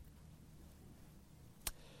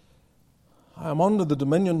 I am under the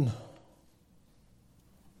dominion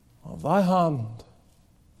of thy hand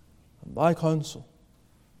and thy counsel,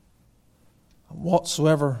 and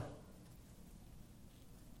whatsoever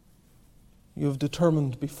you have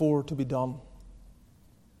determined before to be done.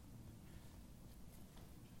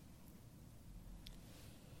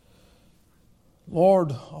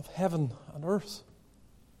 Lord of heaven and earth.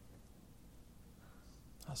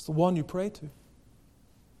 That's the one you pray to.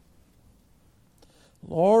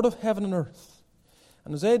 Lord of heaven and earth.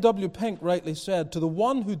 And as A.W. Pink rightly said, to the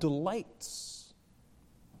one who delights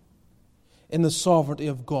in the sovereignty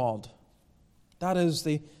of God. That is,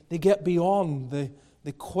 they get beyond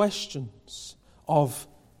the questions of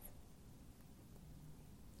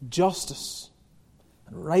justice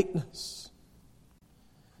and rightness,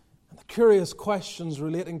 and the curious questions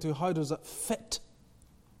relating to how does it fit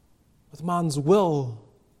with man's will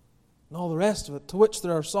and all the rest of it, to which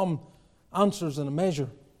there are some answers in a measure.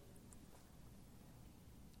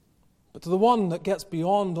 But to the one that gets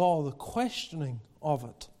beyond all the questioning of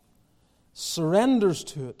it, surrenders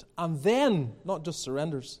to it, and then, not just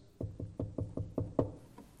surrenders,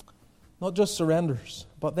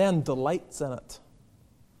 but then delights in it.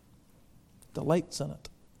 Delights in it.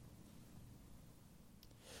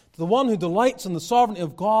 To the one who delights in the sovereignty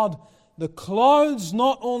of God, the clouds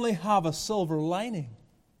not only have a silver lining,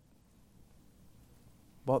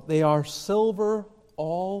 but they are silver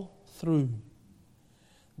all through.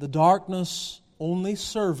 The darkness only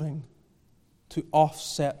serving to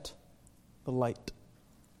offset the light.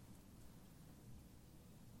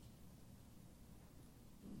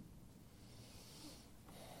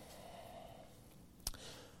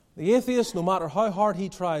 The atheist, no matter how hard he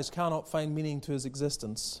tries, cannot find meaning to his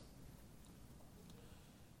existence.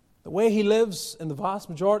 The way he lives, in the vast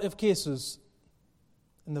majority of cases,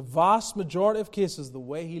 the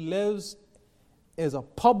way he lives is a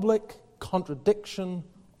public contradiction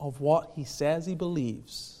of what he says he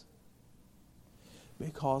believes.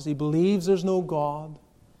 Because he believes there's no God,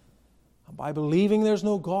 And by believing there's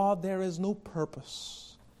no God, there is no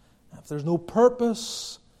purpose. And if there's no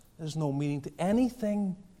purpose, there's no meaning to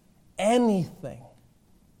anything in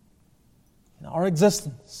our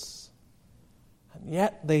existence. And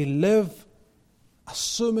yet they live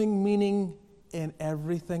assuming meaning in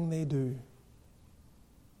everything they do.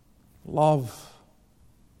 Love,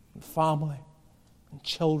 and family, and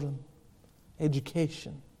children,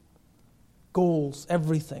 education, goals,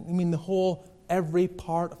 everything. I mean every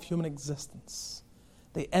part of human existence.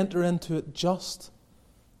 They enter into it just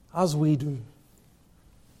as we do.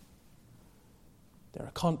 They're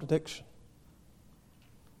a contradiction.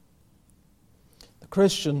 The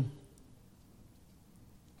Christian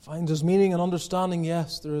finds his meaning and understanding,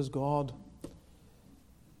 yes, there is God.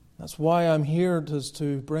 That's why I'm here, is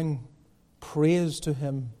to bring praise to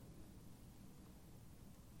Him.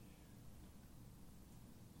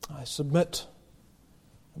 I submit.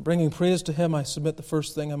 In bringing praise to Him, I submit the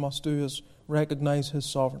first thing I must do is recognize His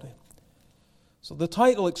sovereignty. So the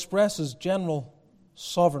title expresses general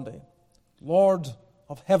sovereignty. Lord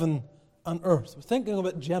of heaven and earth. We're thinking of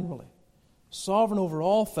it generally. Sovereign over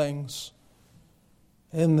all things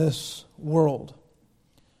in this world.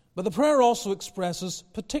 But the prayer also expresses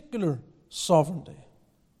particular sovereignty.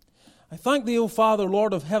 I thank Thee, O Father,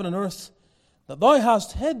 Lord of heaven and earth, that Thou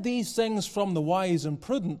hast hid these things from the wise and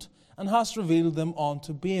prudent, and hast revealed them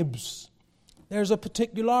unto babes. There's a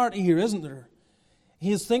particularity here, isn't there?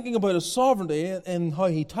 He is thinking about His sovereignty in how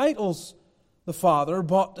He titles the Father,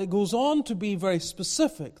 but it goes on to be very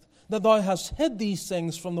specific, that Thou hast hid these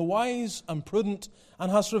things from the wise and prudent,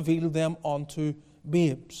 and hast revealed them unto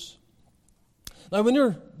babes. Now, when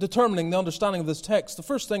you're determining the understanding of this text, the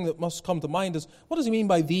first thing that must come to mind is, what does he mean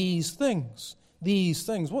by these things? These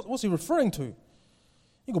things. What's he referring to?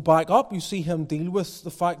 You go back up, you see him deal with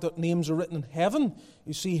the fact that names are written in heaven.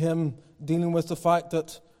 You see him dealing with the fact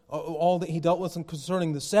that all that he dealt with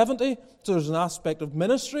concerning the 70. So there's an aspect of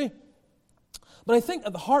ministry. But I think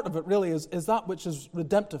at the heart of it really is that which is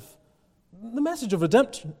redemptive. The message of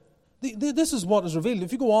redemption. This is what is revealed.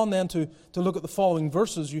 If you go on then to look at the following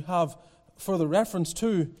verses, you have further reference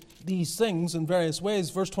to these things in various ways.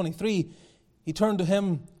 Verse 23, he turned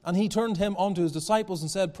him unto his disciples and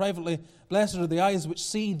said privately, Blessed are the eyes which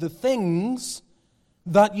see the things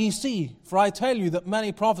that ye see. For I tell you that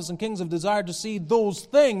many prophets and kings have desired to see those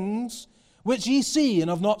things which ye see and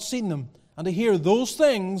have not seen them, and to hear those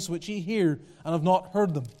things which ye hear and have not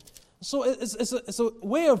heard them. So it's a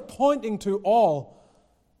way of pointing to all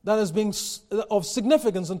that is being of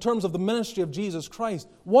significance in terms of the ministry of Jesus Christ.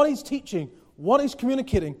 What He's teaching, what He's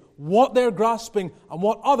communicating, what they're grasping, and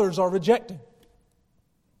what others are rejecting.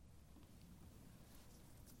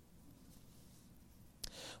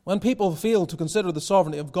 When people fail to consider the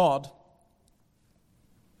sovereignty of God,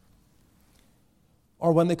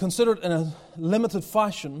 or when they consider it in a limited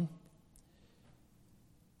fashion,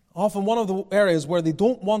 often one of the areas where they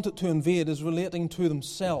don't want it to invade is relating to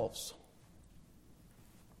themselves.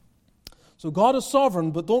 So God is sovereign,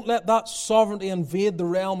 but don't let that sovereignty invade the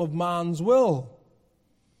realm of man's will.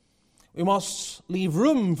 We must leave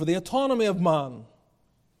room for the autonomy of man.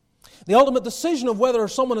 The ultimate decision of whether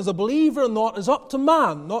someone is a believer or not is up to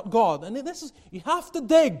man, not God. And you have to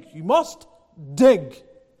dig. You must dig.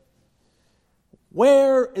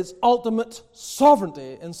 Where is ultimate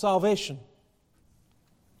sovereignty in salvation?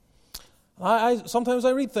 Sometimes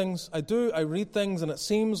I read things. I read things and it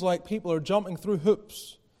seems like people are jumping through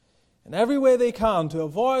hoops in every way they can to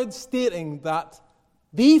avoid stating that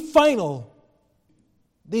the final,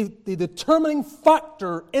 the determining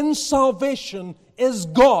factor in salvation is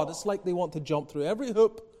God. It's like they want to jump through every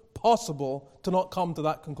hoop possible to not come to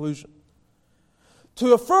that conclusion.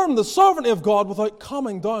 To affirm the sovereignty of God without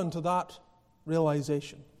coming down to that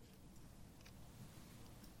realization.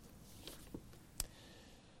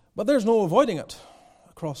 But there's no avoiding it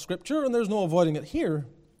across Scripture, and there's no avoiding it here.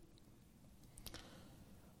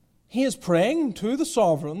 He is praying to the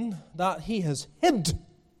sovereign that He has hid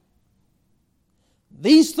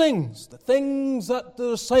these things, the things that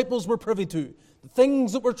the disciples were privy to, the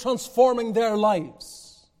things that were transforming their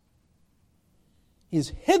lives. He has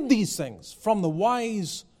hid these things from the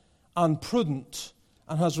wise and prudent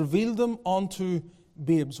and has revealed them unto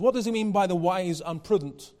babes. What does he mean by the wise and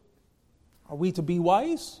prudent? Are we to be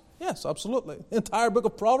wise? Yes, absolutely. The entire book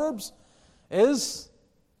of Proverbs is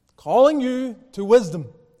calling you to wisdom.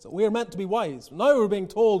 So we are meant to be wise. Now we're being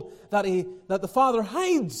told that the Father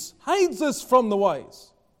hides this from the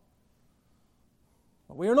wise.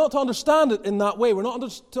 But we are not to understand it in that way. We're not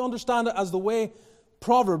to understand it as the way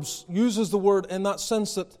Proverbs uses the word in that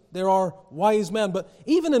sense that there are wise men. But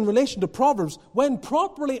even in relation to Proverbs, when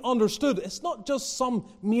properly understood, it's not just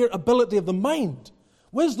some mere ability of the mind.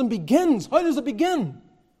 Wisdom begins. How does it begin?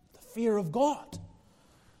 The fear of God.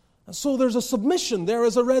 And so there's a submission, there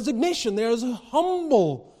is a resignation, there is a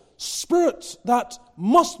humble spirit that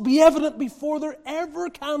must be evident before there ever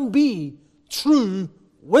can be true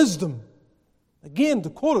wisdom. Again, to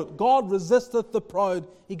quote it, God resisteth the proud,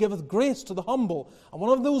 He giveth grace to the humble. And one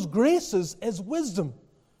of those graces is wisdom.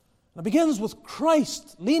 And it begins with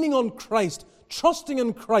Christ, leaning on Christ, trusting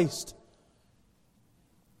in Christ.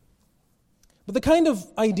 But the kind of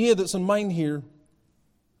idea that's in mind here,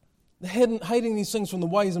 hiding these things from the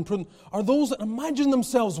wise and prudent, are those that imagine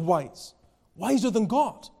themselves wise, wiser than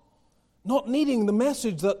God, not needing the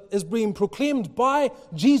message that is being proclaimed by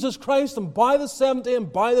Jesus Christ and by the 70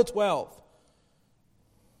 and by the 12.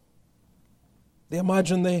 They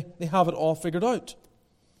imagine they have it all figured out.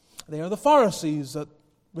 They are the Pharisees that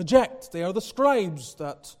reject. They are the scribes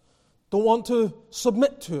that don't want to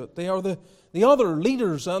submit to it. They are the other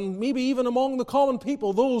leaders, and maybe even among the common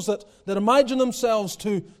people, those that imagine themselves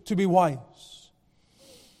to be wise.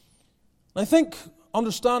 I think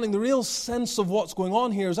understanding the real sense of what's going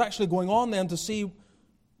on here is actually going on then to see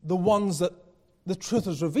the ones that the truth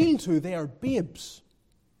is revealed to. They are babes.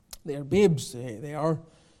 They are babes. They are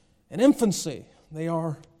in infancy. They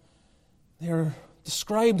are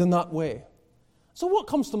described in that way. So what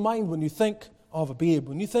comes to mind when you think of a babe?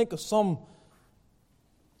 When you think of someone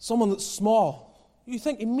that's small, you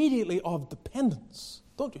think immediately of dependence,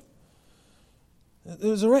 don't you?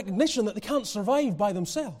 There's a recognition that they can't survive by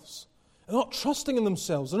themselves. They're not trusting in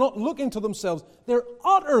themselves. They're not looking to themselves. They're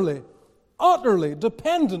utterly, utterly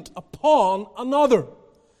dependent upon another.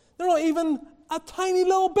 They're not even a tiny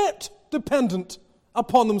little bit dependent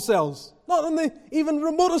upon themselves. Not in the even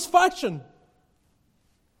remotest fashion.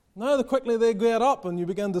 Now, the quickly they get up and you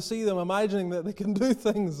begin to see them imagining that they can do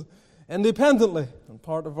things independently. And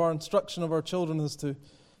part of our instruction of our children is to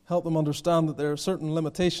help them understand that there are certain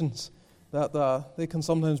limitations that they can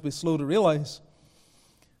sometimes be slow to realize.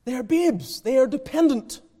 They are babes. They are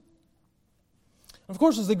dependent. And of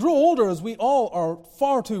course, as they grow older, as we all are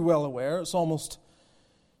far too well aware, it's almost,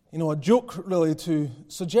 a joke really to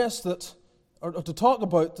suggest that, or to talk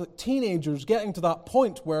about the teenagers getting to that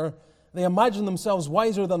point where they imagine themselves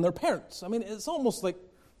wiser than their parents. I mean, it's almost like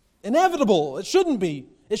inevitable. It shouldn't be.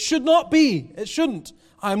 It should not be. It shouldn't.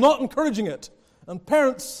 I'm not encouraging it. And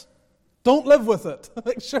parents, don't live with it.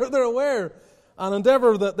 Make sure they're aware and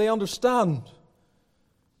endeavor that they understand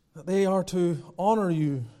that they are to honor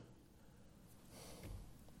you.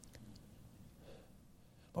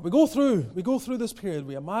 But we go through this period.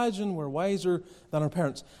 We imagine we're wiser than our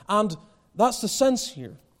parents. And that's the sense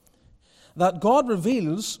here. That God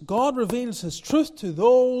reveals His truth to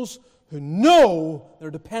those who know they're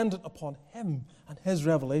dependent upon Him and His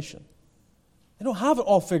revelation. They don't have it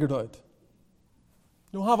all figured out.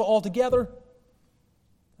 They don't have it all together.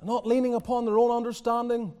 They're not leaning upon their own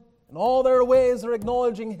understanding. In all their ways, they're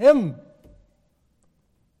acknowledging Him.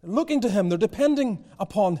 They're looking to Him. They're depending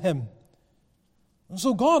upon Him. And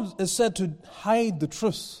so God is said to hide the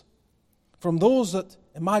truth from those that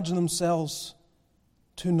imagine themselves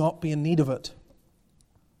to not be in need of it.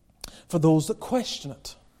 For those that question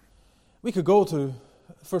it. We could go to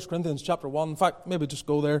 1 Corinthians chapter 1. In fact, maybe just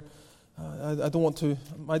go there. I don't want to.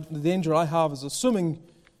 The danger I have is assuming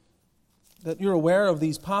that you're aware of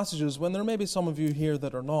these passages when there may be some of you here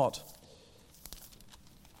that are not.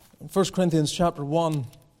 In 1 Corinthians chapter 1,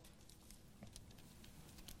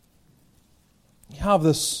 you have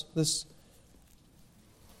this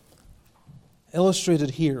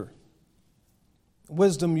illustrated here.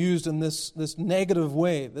 Wisdom used in this negative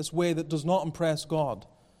way, this way that does not impress God.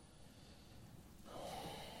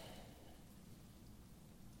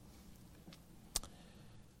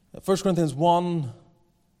 At 1 Corinthians 1,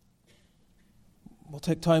 we'll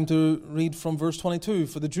take time to read from verse 22.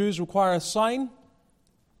 For the Jews require a sign,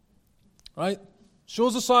 right?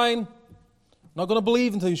 Shows a sign. Not going to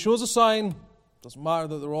believe until he shows a sign. Doesn't matter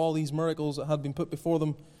that there are all these miracles that had been put before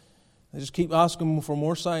them. They just keep asking for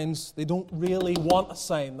more signs. They don't really want a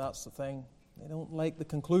sign, that's the thing. They don't like the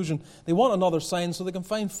conclusion. They want another sign so they can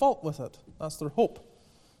find fault with it. That's their hope.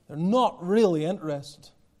 They're not really interested.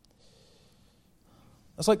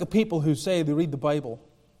 It's like the people who say they read the Bible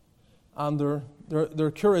and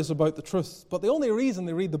they're curious about the truth, but the only reason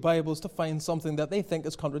they read the Bible is to find something that they think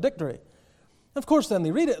is contradictory. Of course, then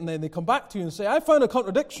they read it and then they come back to you and say, I found a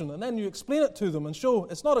contradiction, and then you explain it to them and show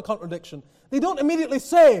it's not a contradiction. They don't immediately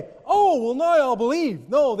say, oh, well, now I'll believe.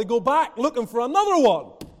 No, they go back looking for another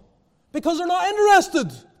one because they're not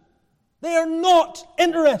interested. They are not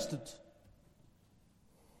interested.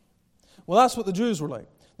 Well, that's what the Jews were like.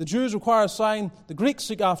 The Jews require a sign, the Greeks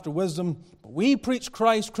seek after wisdom, but we preach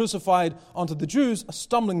Christ crucified, unto the Jews a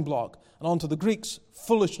stumbling block, and unto the Greeks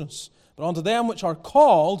foolishness. But unto them which are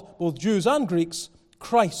called, both Jews and Greeks,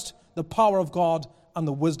 Christ, the power of God and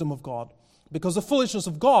the wisdom of God. Because the foolishness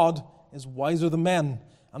of God is wiser than men,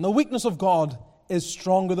 and the weakness of God is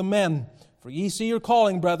stronger than men. For ye see your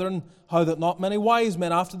calling, brethren, how that not many wise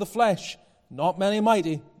men after the flesh, not many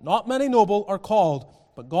mighty, not many noble are called.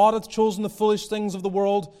 But God hath chosen the foolish things of the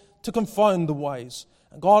world to confound the wise.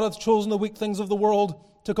 And God hath chosen the weak things of the world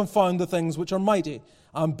to confound the things which are mighty.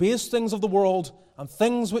 And base things of the world, and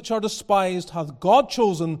things which are despised, hath God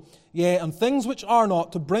chosen, yea, and things which are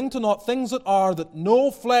not, to bring to naught things that are, that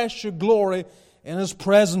no flesh should glory in His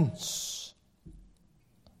presence.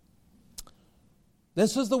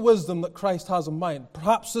 This is the wisdom that Christ has in mind.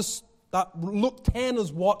 Perhaps that Luke 10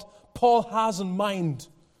 is what Paul has in mind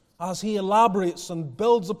as he elaborates and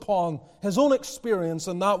builds upon his own experience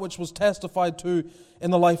and that which was testified to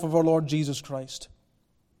in the life of our Lord Jesus Christ.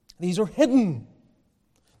 These are hidden.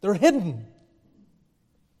 They're hidden.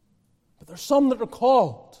 But there's some that are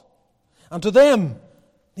called. And to them,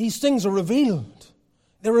 these things are revealed.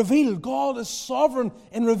 They're revealed. God is sovereign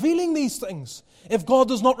in revealing these things. If God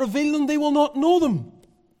does not reveal them, they will not know them.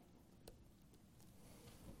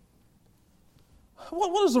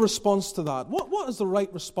 What is the response to that? What is the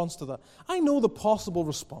right response to that? I know the possible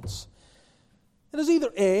response. It is either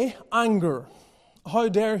A, anger. How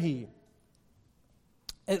dare he?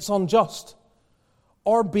 It's unjust.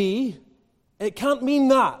 Or B, it can't mean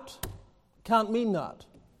that. Can't mean that.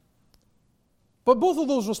 But both of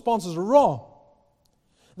those responses are wrong.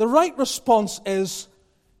 The right response is,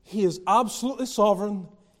 He is absolutely sovereign.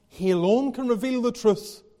 He alone can reveal the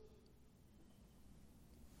truth.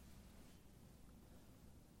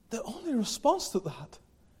 The only response to that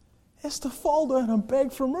is to fall down and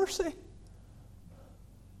beg for mercy.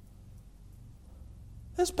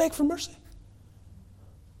 Let's beg for mercy.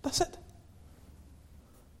 That's it.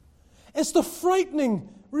 It's the frightening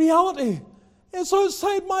reality. It's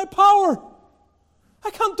outside my power. I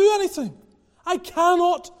can't do anything. I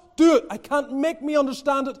cannot do it. I can't make me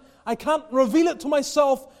understand it. I can't reveal it to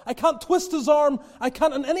myself. I can't twist His arm. I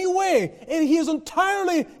can't in any way. He is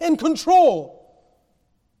entirely in control.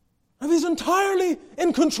 If He's entirely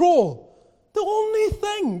in control, the only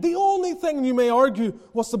thing, and you may argue,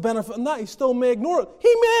 what's the benefit in that? He still may ignore it.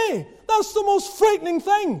 He may. That's the most frightening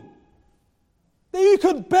thing. That you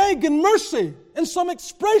could beg in mercy, in some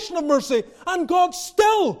expression of mercy, and God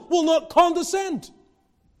still will not condescend.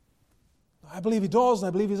 I believe He does, and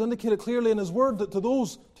I believe He's indicated clearly in His Word that to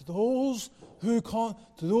those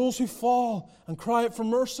who fall and cry out for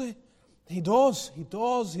mercy, He does. He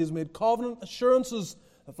has made covenant assurances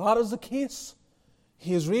that is the case.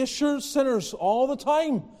 He has reassured sinners all the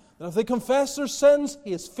time that if they confess their sins,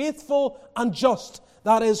 He is faithful and just.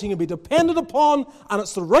 That is, He can be depended upon, and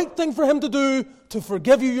it's the right thing for Him to do to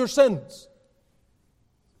forgive you your sins.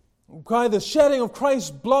 By the shedding of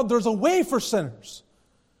Christ's blood, there's a way for sinners.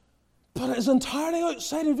 But it is entirely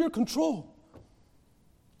outside of your control.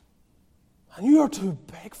 And you are to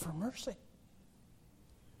beg for mercy.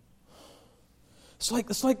 It's like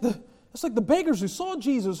the beggars who saw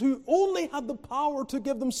Jesus, who only had the power to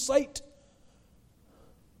give them sight.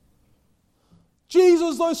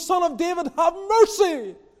 Jesus, thou Son of David, have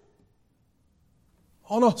mercy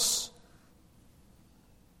on us.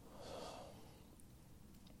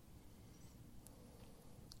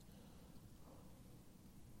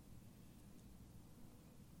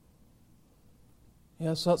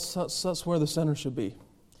 Yes, that's where the sinner should be.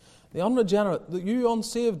 The unregenerate, you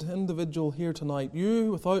unsaved individual here tonight,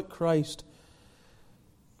 you without Christ,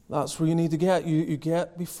 that's where you need to get. You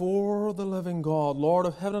get before the living God, Lord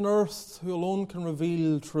of heaven and earth, who alone can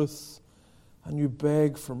reveal truth, and you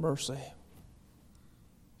beg for mercy.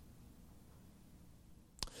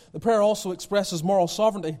 The prayer also expresses moral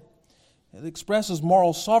sovereignty. It expresses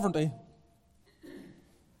moral sovereignty.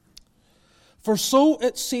 For so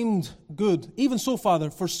it seemed good, even so,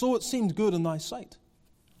 Father, for so it seemed good in thy sight.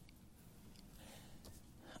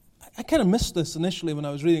 I kind of missed this initially when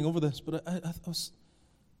I was reading over this, but I was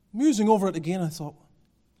musing over it again. I thought,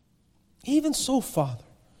 even so, Father,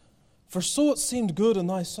 for so it seemed good in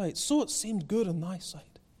thy sight. So it seemed good in thy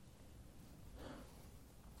sight.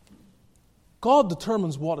 God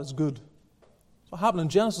determines what is good. That's what happened in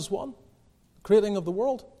Genesis 1. The creating of the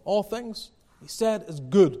world, all things, He said is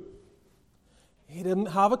good. He didn't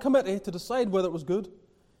have a committee to decide whether it was good.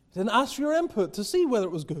 He didn't ask for your input to see whether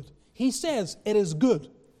it was good. He says it is good.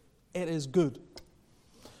 It is good.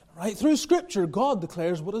 Right through Scripture, God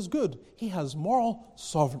declares what is good. He has moral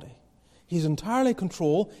sovereignty. He's entirely in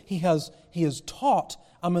control. He is taught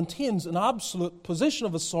and maintains an absolute position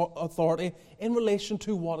of authority in relation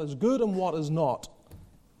to what is good and what is not.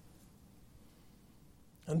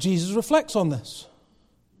 And Jesus reflects on this.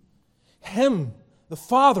 Him, the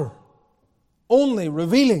Father, only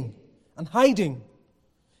revealing and hiding.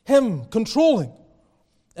 Him controlling.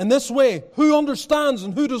 In this way, who understands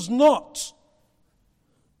and who does not?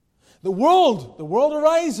 The world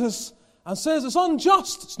arises and says it's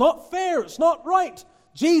unjust, it's not fair, it's not right.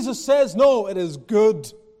 Jesus says, no, it is good.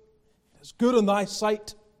 It is good in thy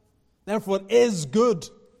sight. Therefore it is good.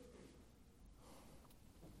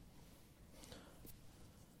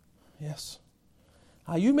 Yes.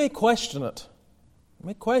 You may question it. You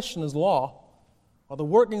may question His law or the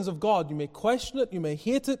workings of God. You may question it, you may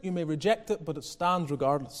hate it, you may reject it, but it stands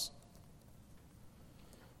regardless.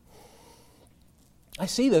 I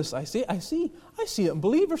see this. I see it in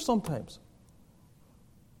believers sometimes.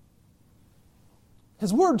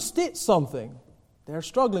 His Word states something. They're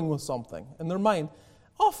struggling with something in their mind.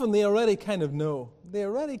 Often they already kind of know.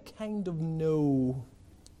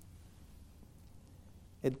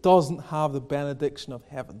 It doesn't have the benediction of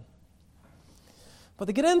heaven. But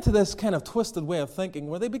they get into this kind of twisted way of thinking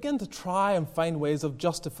where they begin to try and find ways of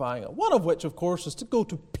justifying it. One of which, of course, is to go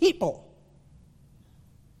to people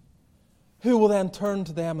who will then turn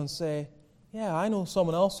to them and say, yeah, I know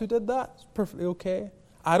someone else who did that. It's perfectly okay.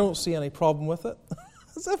 I don't see any problem with it.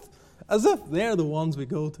 as if they're the ones we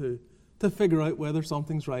go to figure out whether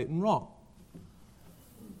something's right and wrong.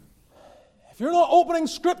 If you're not opening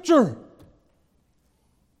Scripture,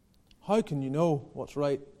 how can you know what's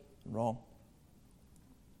right and wrong?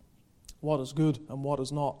 What is good and what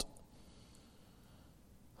is not?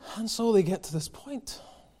 And so they get to this point,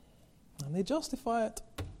 and they justify it.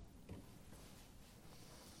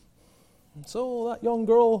 And so that young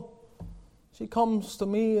girl, she comes to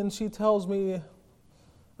me and she tells me,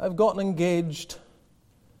 I've gotten engaged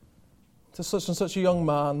to such and such a young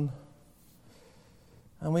man.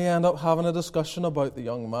 And we end up having a discussion about the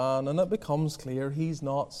young man, and it becomes clear he's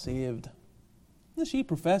not saved. And she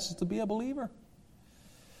professes to be a believer.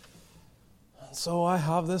 And so I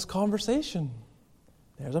have this conversation.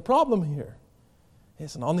 There's a problem here.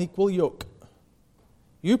 It's an unequal yoke.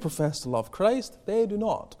 You profess to love Christ, they do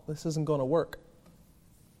not. This isn't going to work.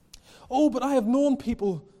 Oh, but I have known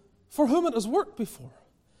people for whom it has worked before.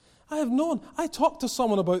 I talked to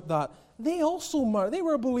someone about that. They also married. They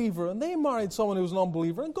were a believer, and they married someone who was an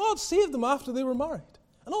unbeliever, and God saved them after they were married.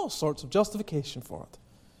 And all sorts of justification for it.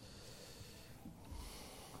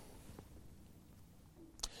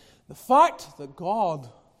 The fact that God,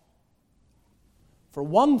 for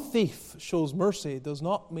one thief, shows mercy does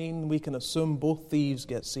not mean we can assume both thieves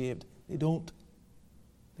get saved. They don't.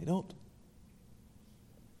 They don't.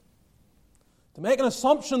 To make an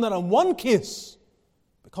assumption that in one case,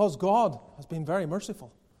 because God has been very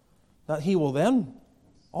merciful, that He will then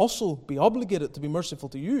also be obligated to be merciful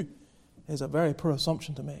to you is a very poor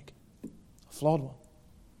assumption to make. A flawed one.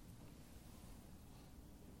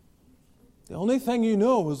 The only thing you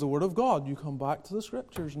know is the Word of God. You come back to the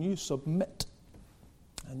Scriptures and you submit.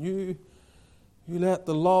 And you let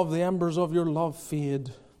the embers of your love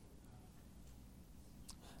fade.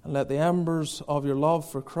 And let the embers of your love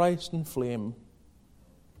for Christ inflame.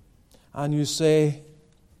 And you say,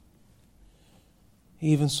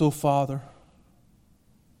 even so, Father,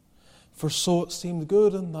 for so it seemed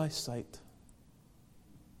good in thy sight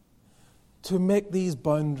to make these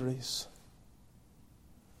boundaries,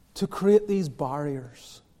 to create these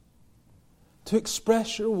barriers, to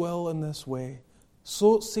express your will in this way.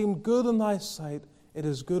 So it seemed good in thy sight, it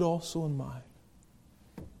is good also in mine.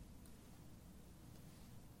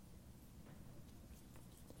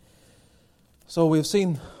 So we've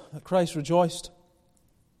seen that Christ rejoiced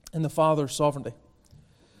in the Father's sovereignty.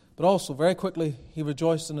 But also, very quickly, He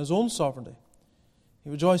rejoiced in His own sovereignty.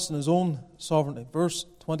 He rejoiced in His own sovereignty. Verse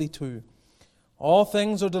 22. All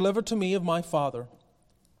things are delivered to me of my Father.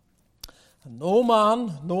 And no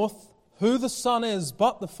man knoweth who the Son is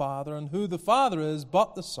but the Father, and who the Father is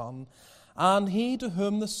but the Son, and he to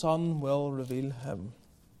whom the Son will reveal Him.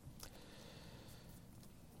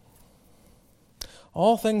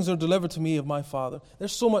 All things are delivered to me of my Father.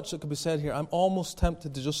 There's so much that could be said here. I'm almost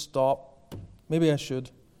tempted to just stop. Maybe I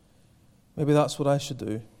should. Maybe that's what I should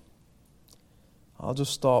do. I'll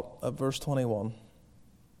just stop at verse 21.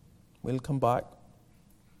 We'll come back.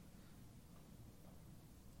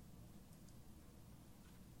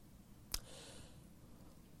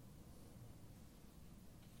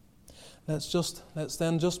 Let's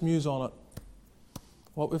then just muse on it.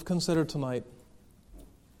 What we've considered tonight.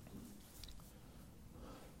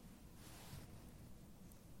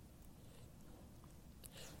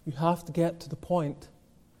 You have to get to the point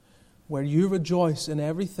where you rejoice in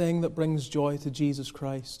everything that brings joy to Jesus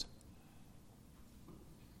Christ.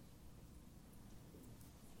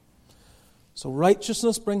 So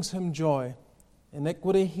righteousness brings him joy.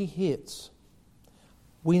 Iniquity he hates.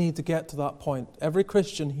 We need to get to that point. Every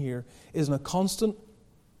Christian here is in a constant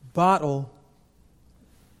battle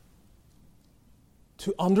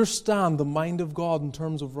to understand the mind of God in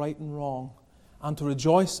terms of right and wrong, and to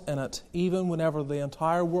rejoice in it, even whenever the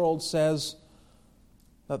entire world says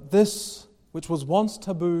that this which was once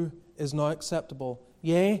taboo is now acceptable.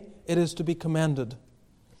 Yea, it is to be commended.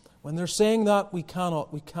 When they're saying that, we cannot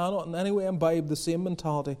in any way imbibe the same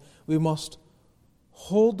mentality. We must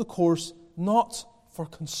hold the course, not for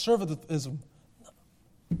conservatism.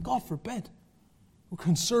 God forbid. We're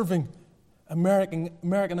conserving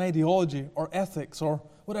American ideology or ethics or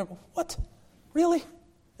whatever. What? Really?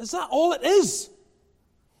 Is that all it is?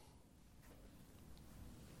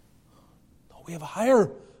 No, we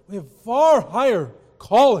have far higher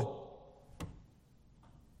calling.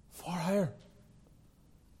 Far higher.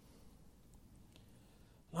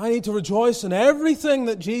 I need to rejoice in everything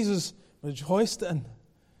that Jesus rejoiced in.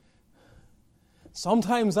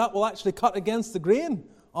 Sometimes that will actually cut against the grain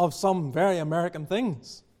of some very American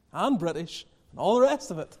things, and British, and all the rest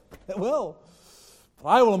of it. It will. But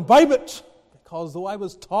I will imbibe it, because though I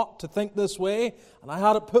was taught to think this way, and I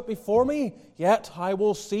had it put before me, yet I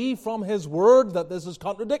will see from His Word that this is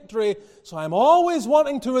contradictory, so I'm always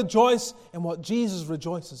wanting to rejoice in what Jesus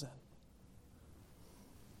rejoices in.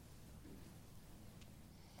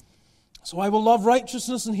 So I will love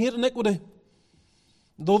righteousness and hate iniquity.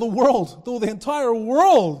 Though the entire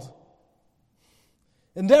world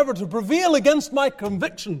endeavor to prevail against my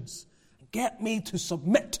convictions and get me to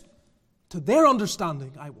submit to their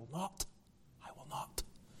understanding, I will not. I will not.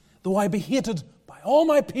 Though I be hated by all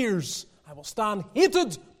my peers, I will stand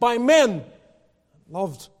hated by men and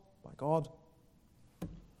loved by God.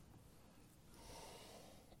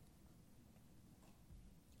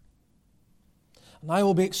 And I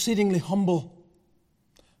will be exceedingly humble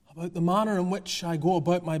about the manner in which I go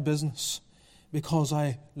about my business, because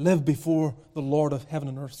I live before the Lord of heaven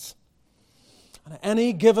and earth. And at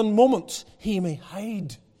any given moment, He may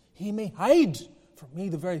hide from me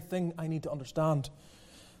the very thing I need to understand.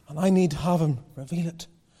 And I need to have Him reveal it.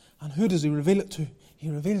 And who does He reveal it to?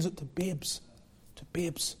 He reveals it to babes. To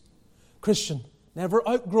babes. Christian, never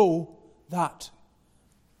outgrow that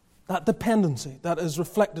dependency that is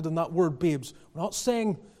reflected in that word babes. We're not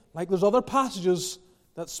saying, like there's other passages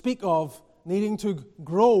that speak of needing to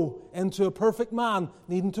grow into a perfect man,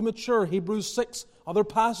 needing to mature. Hebrews 6, other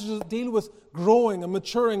passages that deal with growing and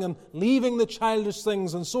maturing and leaving the childish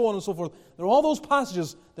things and so on and so forth. There are all those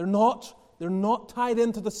passages. They're not tied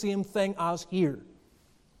into the same thing as here.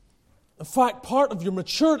 In fact, part of your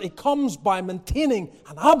maturity comes by maintaining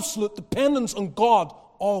an absolute dependence on God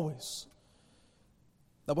always.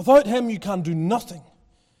 That without Him you can do nothing.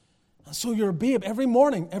 And so you're a babe every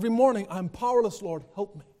morning, I'm powerless, Lord,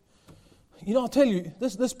 help me. You know, I'll tell you,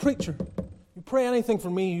 this preacher, you pray anything for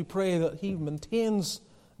me, you pray that he maintains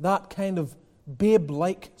that kind of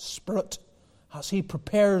babe-like spirit as he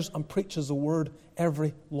prepares and preaches the Word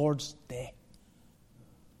every Lord's Day.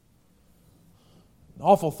 An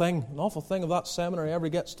awful thing of that seminary ever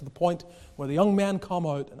gets to the point where the young men come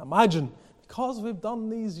out and imagine, because we've done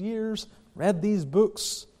these years, read these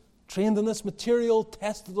books, trained in this material,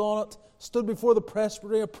 tested on it, stood before the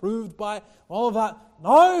presbytery, approved by all of that.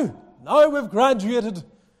 Now we've graduated.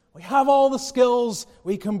 We have all the skills.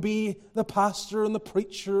 We can be the pastor and the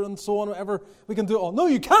preacher and so on, whatever. We can do it all. No,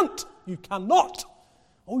 you can't. You cannot.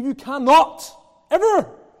 Oh, you cannot. Ever.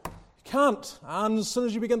 You can't. And as soon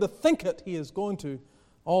as you begin to think it, He is going to.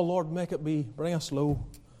 Oh, Lord, make it be. Bring us low.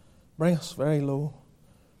 Bring us very low.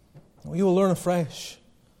 We will learn afresh.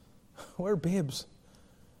 We're babes.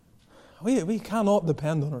 We cannot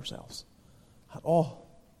depend on ourselves at all.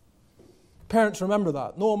 Parents, remember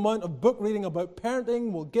that. No amount of book reading about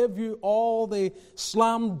parenting will give you all the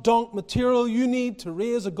slam dunk material you need to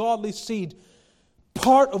raise a godly seed.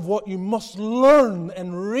 Part of what you must learn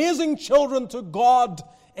in raising children to God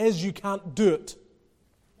is you can't do it.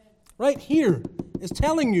 Right here is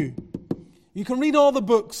telling you, you can read all the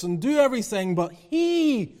books and do everything, but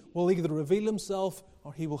He will either reveal Himself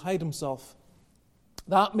or He will hide Himself.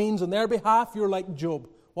 That means on their behalf, you're like Job.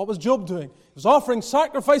 What was Job doing? He was offering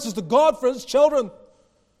sacrifices to God for his children.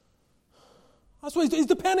 That's why he's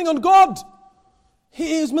depending on God.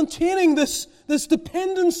 He is maintaining this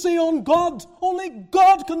dependency on God. Only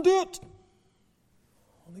God can do it.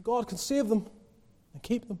 Only God can save them and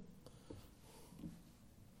keep them.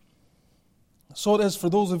 So it is for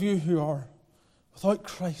those of you who are Without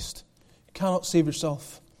Christ, you cannot save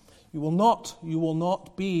yourself. You will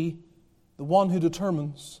not be the one who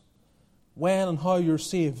determines when and how you're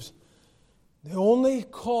saved. The only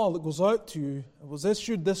call that goes out to you was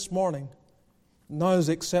issued this morning. Now is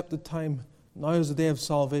the accepted time. Now is the day of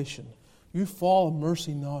salvation. You fall on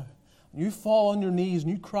mercy now. You fall on your knees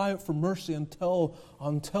and you cry out for mercy until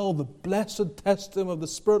the blessed testimony of the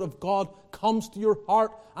Spirit of God comes to your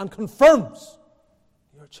heart and confirms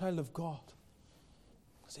you're a child of God.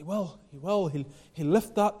 He will. He'll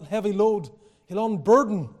lift that heavy load. He'll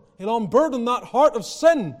unburden that heart of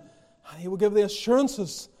sin. And He will give the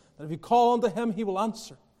assurances that if you call unto Him, He will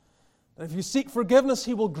answer. That if you seek forgiveness,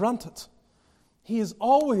 He will grant it. He is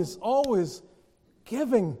always, always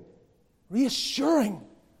giving, reassuring.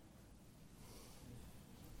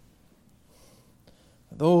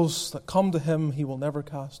 Those that come to Him, He will never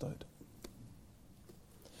cast out.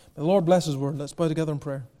 May the Lord bless His word. Let's bow together in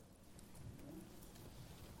prayer.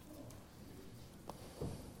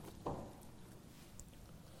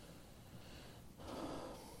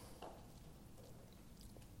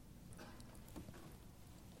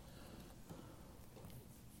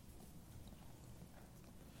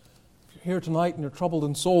 Here tonight and you're troubled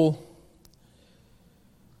in soul,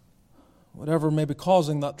 whatever may be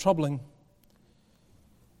causing that troubling,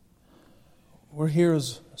 we're here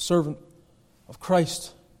as a servant of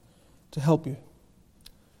Christ to help you.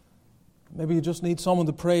 Maybe you just need someone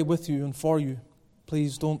to pray with you and for you.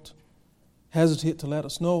 Please don't hesitate to let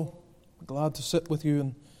us know. We're glad to sit with you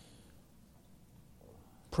and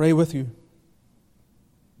pray with you.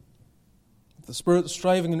 If the Spirit's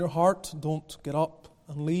striving in your heart, don't get up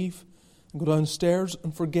and leave and go downstairs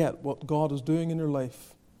and forget what God is doing in your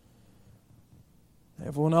life.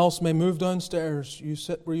 Everyone else may move downstairs. You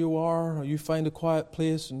sit where you are, or you find a quiet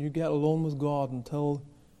place and you get alone with God until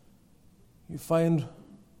you find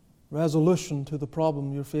resolution to the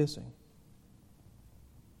problem you're facing.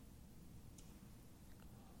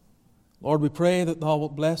 Lord, we pray that Thou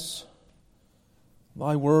wilt bless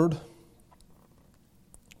Thy word.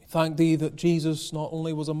 We thank Thee that Jesus not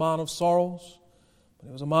only was a man of sorrows, but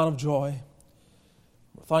He was a man of joy.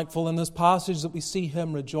 We're thankful in this passage that we see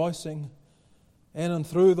Him rejoicing in and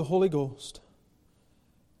through the Holy Ghost.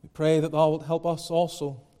 We pray that Thou wilt help us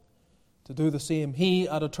also to do the same. He,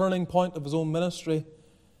 at a turning point of His own ministry,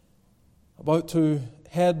 about to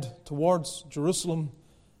head towards Jerusalem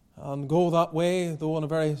and go that way, though in a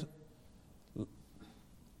very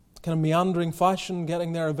kind of meandering fashion,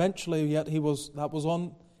 getting there eventually, yet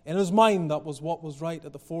in his mind, that was what was right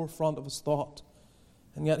at the forefront of his thought.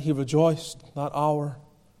 And yet He rejoiced that hour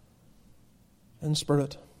in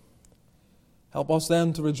spirit. Help us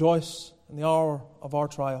then to rejoice in the hour of our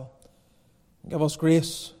trial. Give us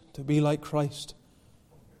grace to be like Christ,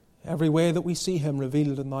 every way that we see Him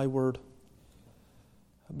revealed in Thy word.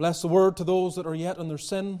 Bless the word to those that are yet in their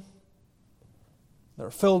sin, that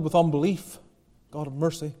are filled with unbelief. God of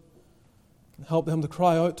mercy, and help them to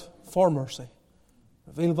cry out for mercy.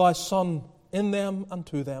 Reveal Thy Son in them and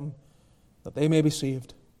to them, that they may be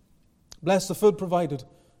saved. Bless the food provided.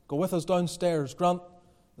 Go with us downstairs. Grant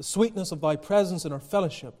the sweetness of Thy presence in our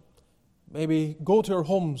fellowship. Maybe go to our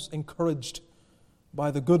homes encouraged by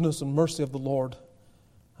the goodness and mercy of the Lord.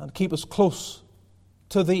 And keep us close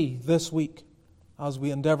to Thee this week as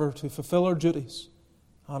we endeavour to fulfill our duties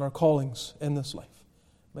and our callings in this life.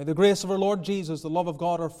 May the grace of our Lord Jesus, the love of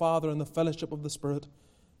God our Father, and the fellowship of the Spirit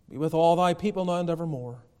be with all Thy people now and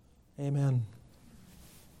evermore. Amen.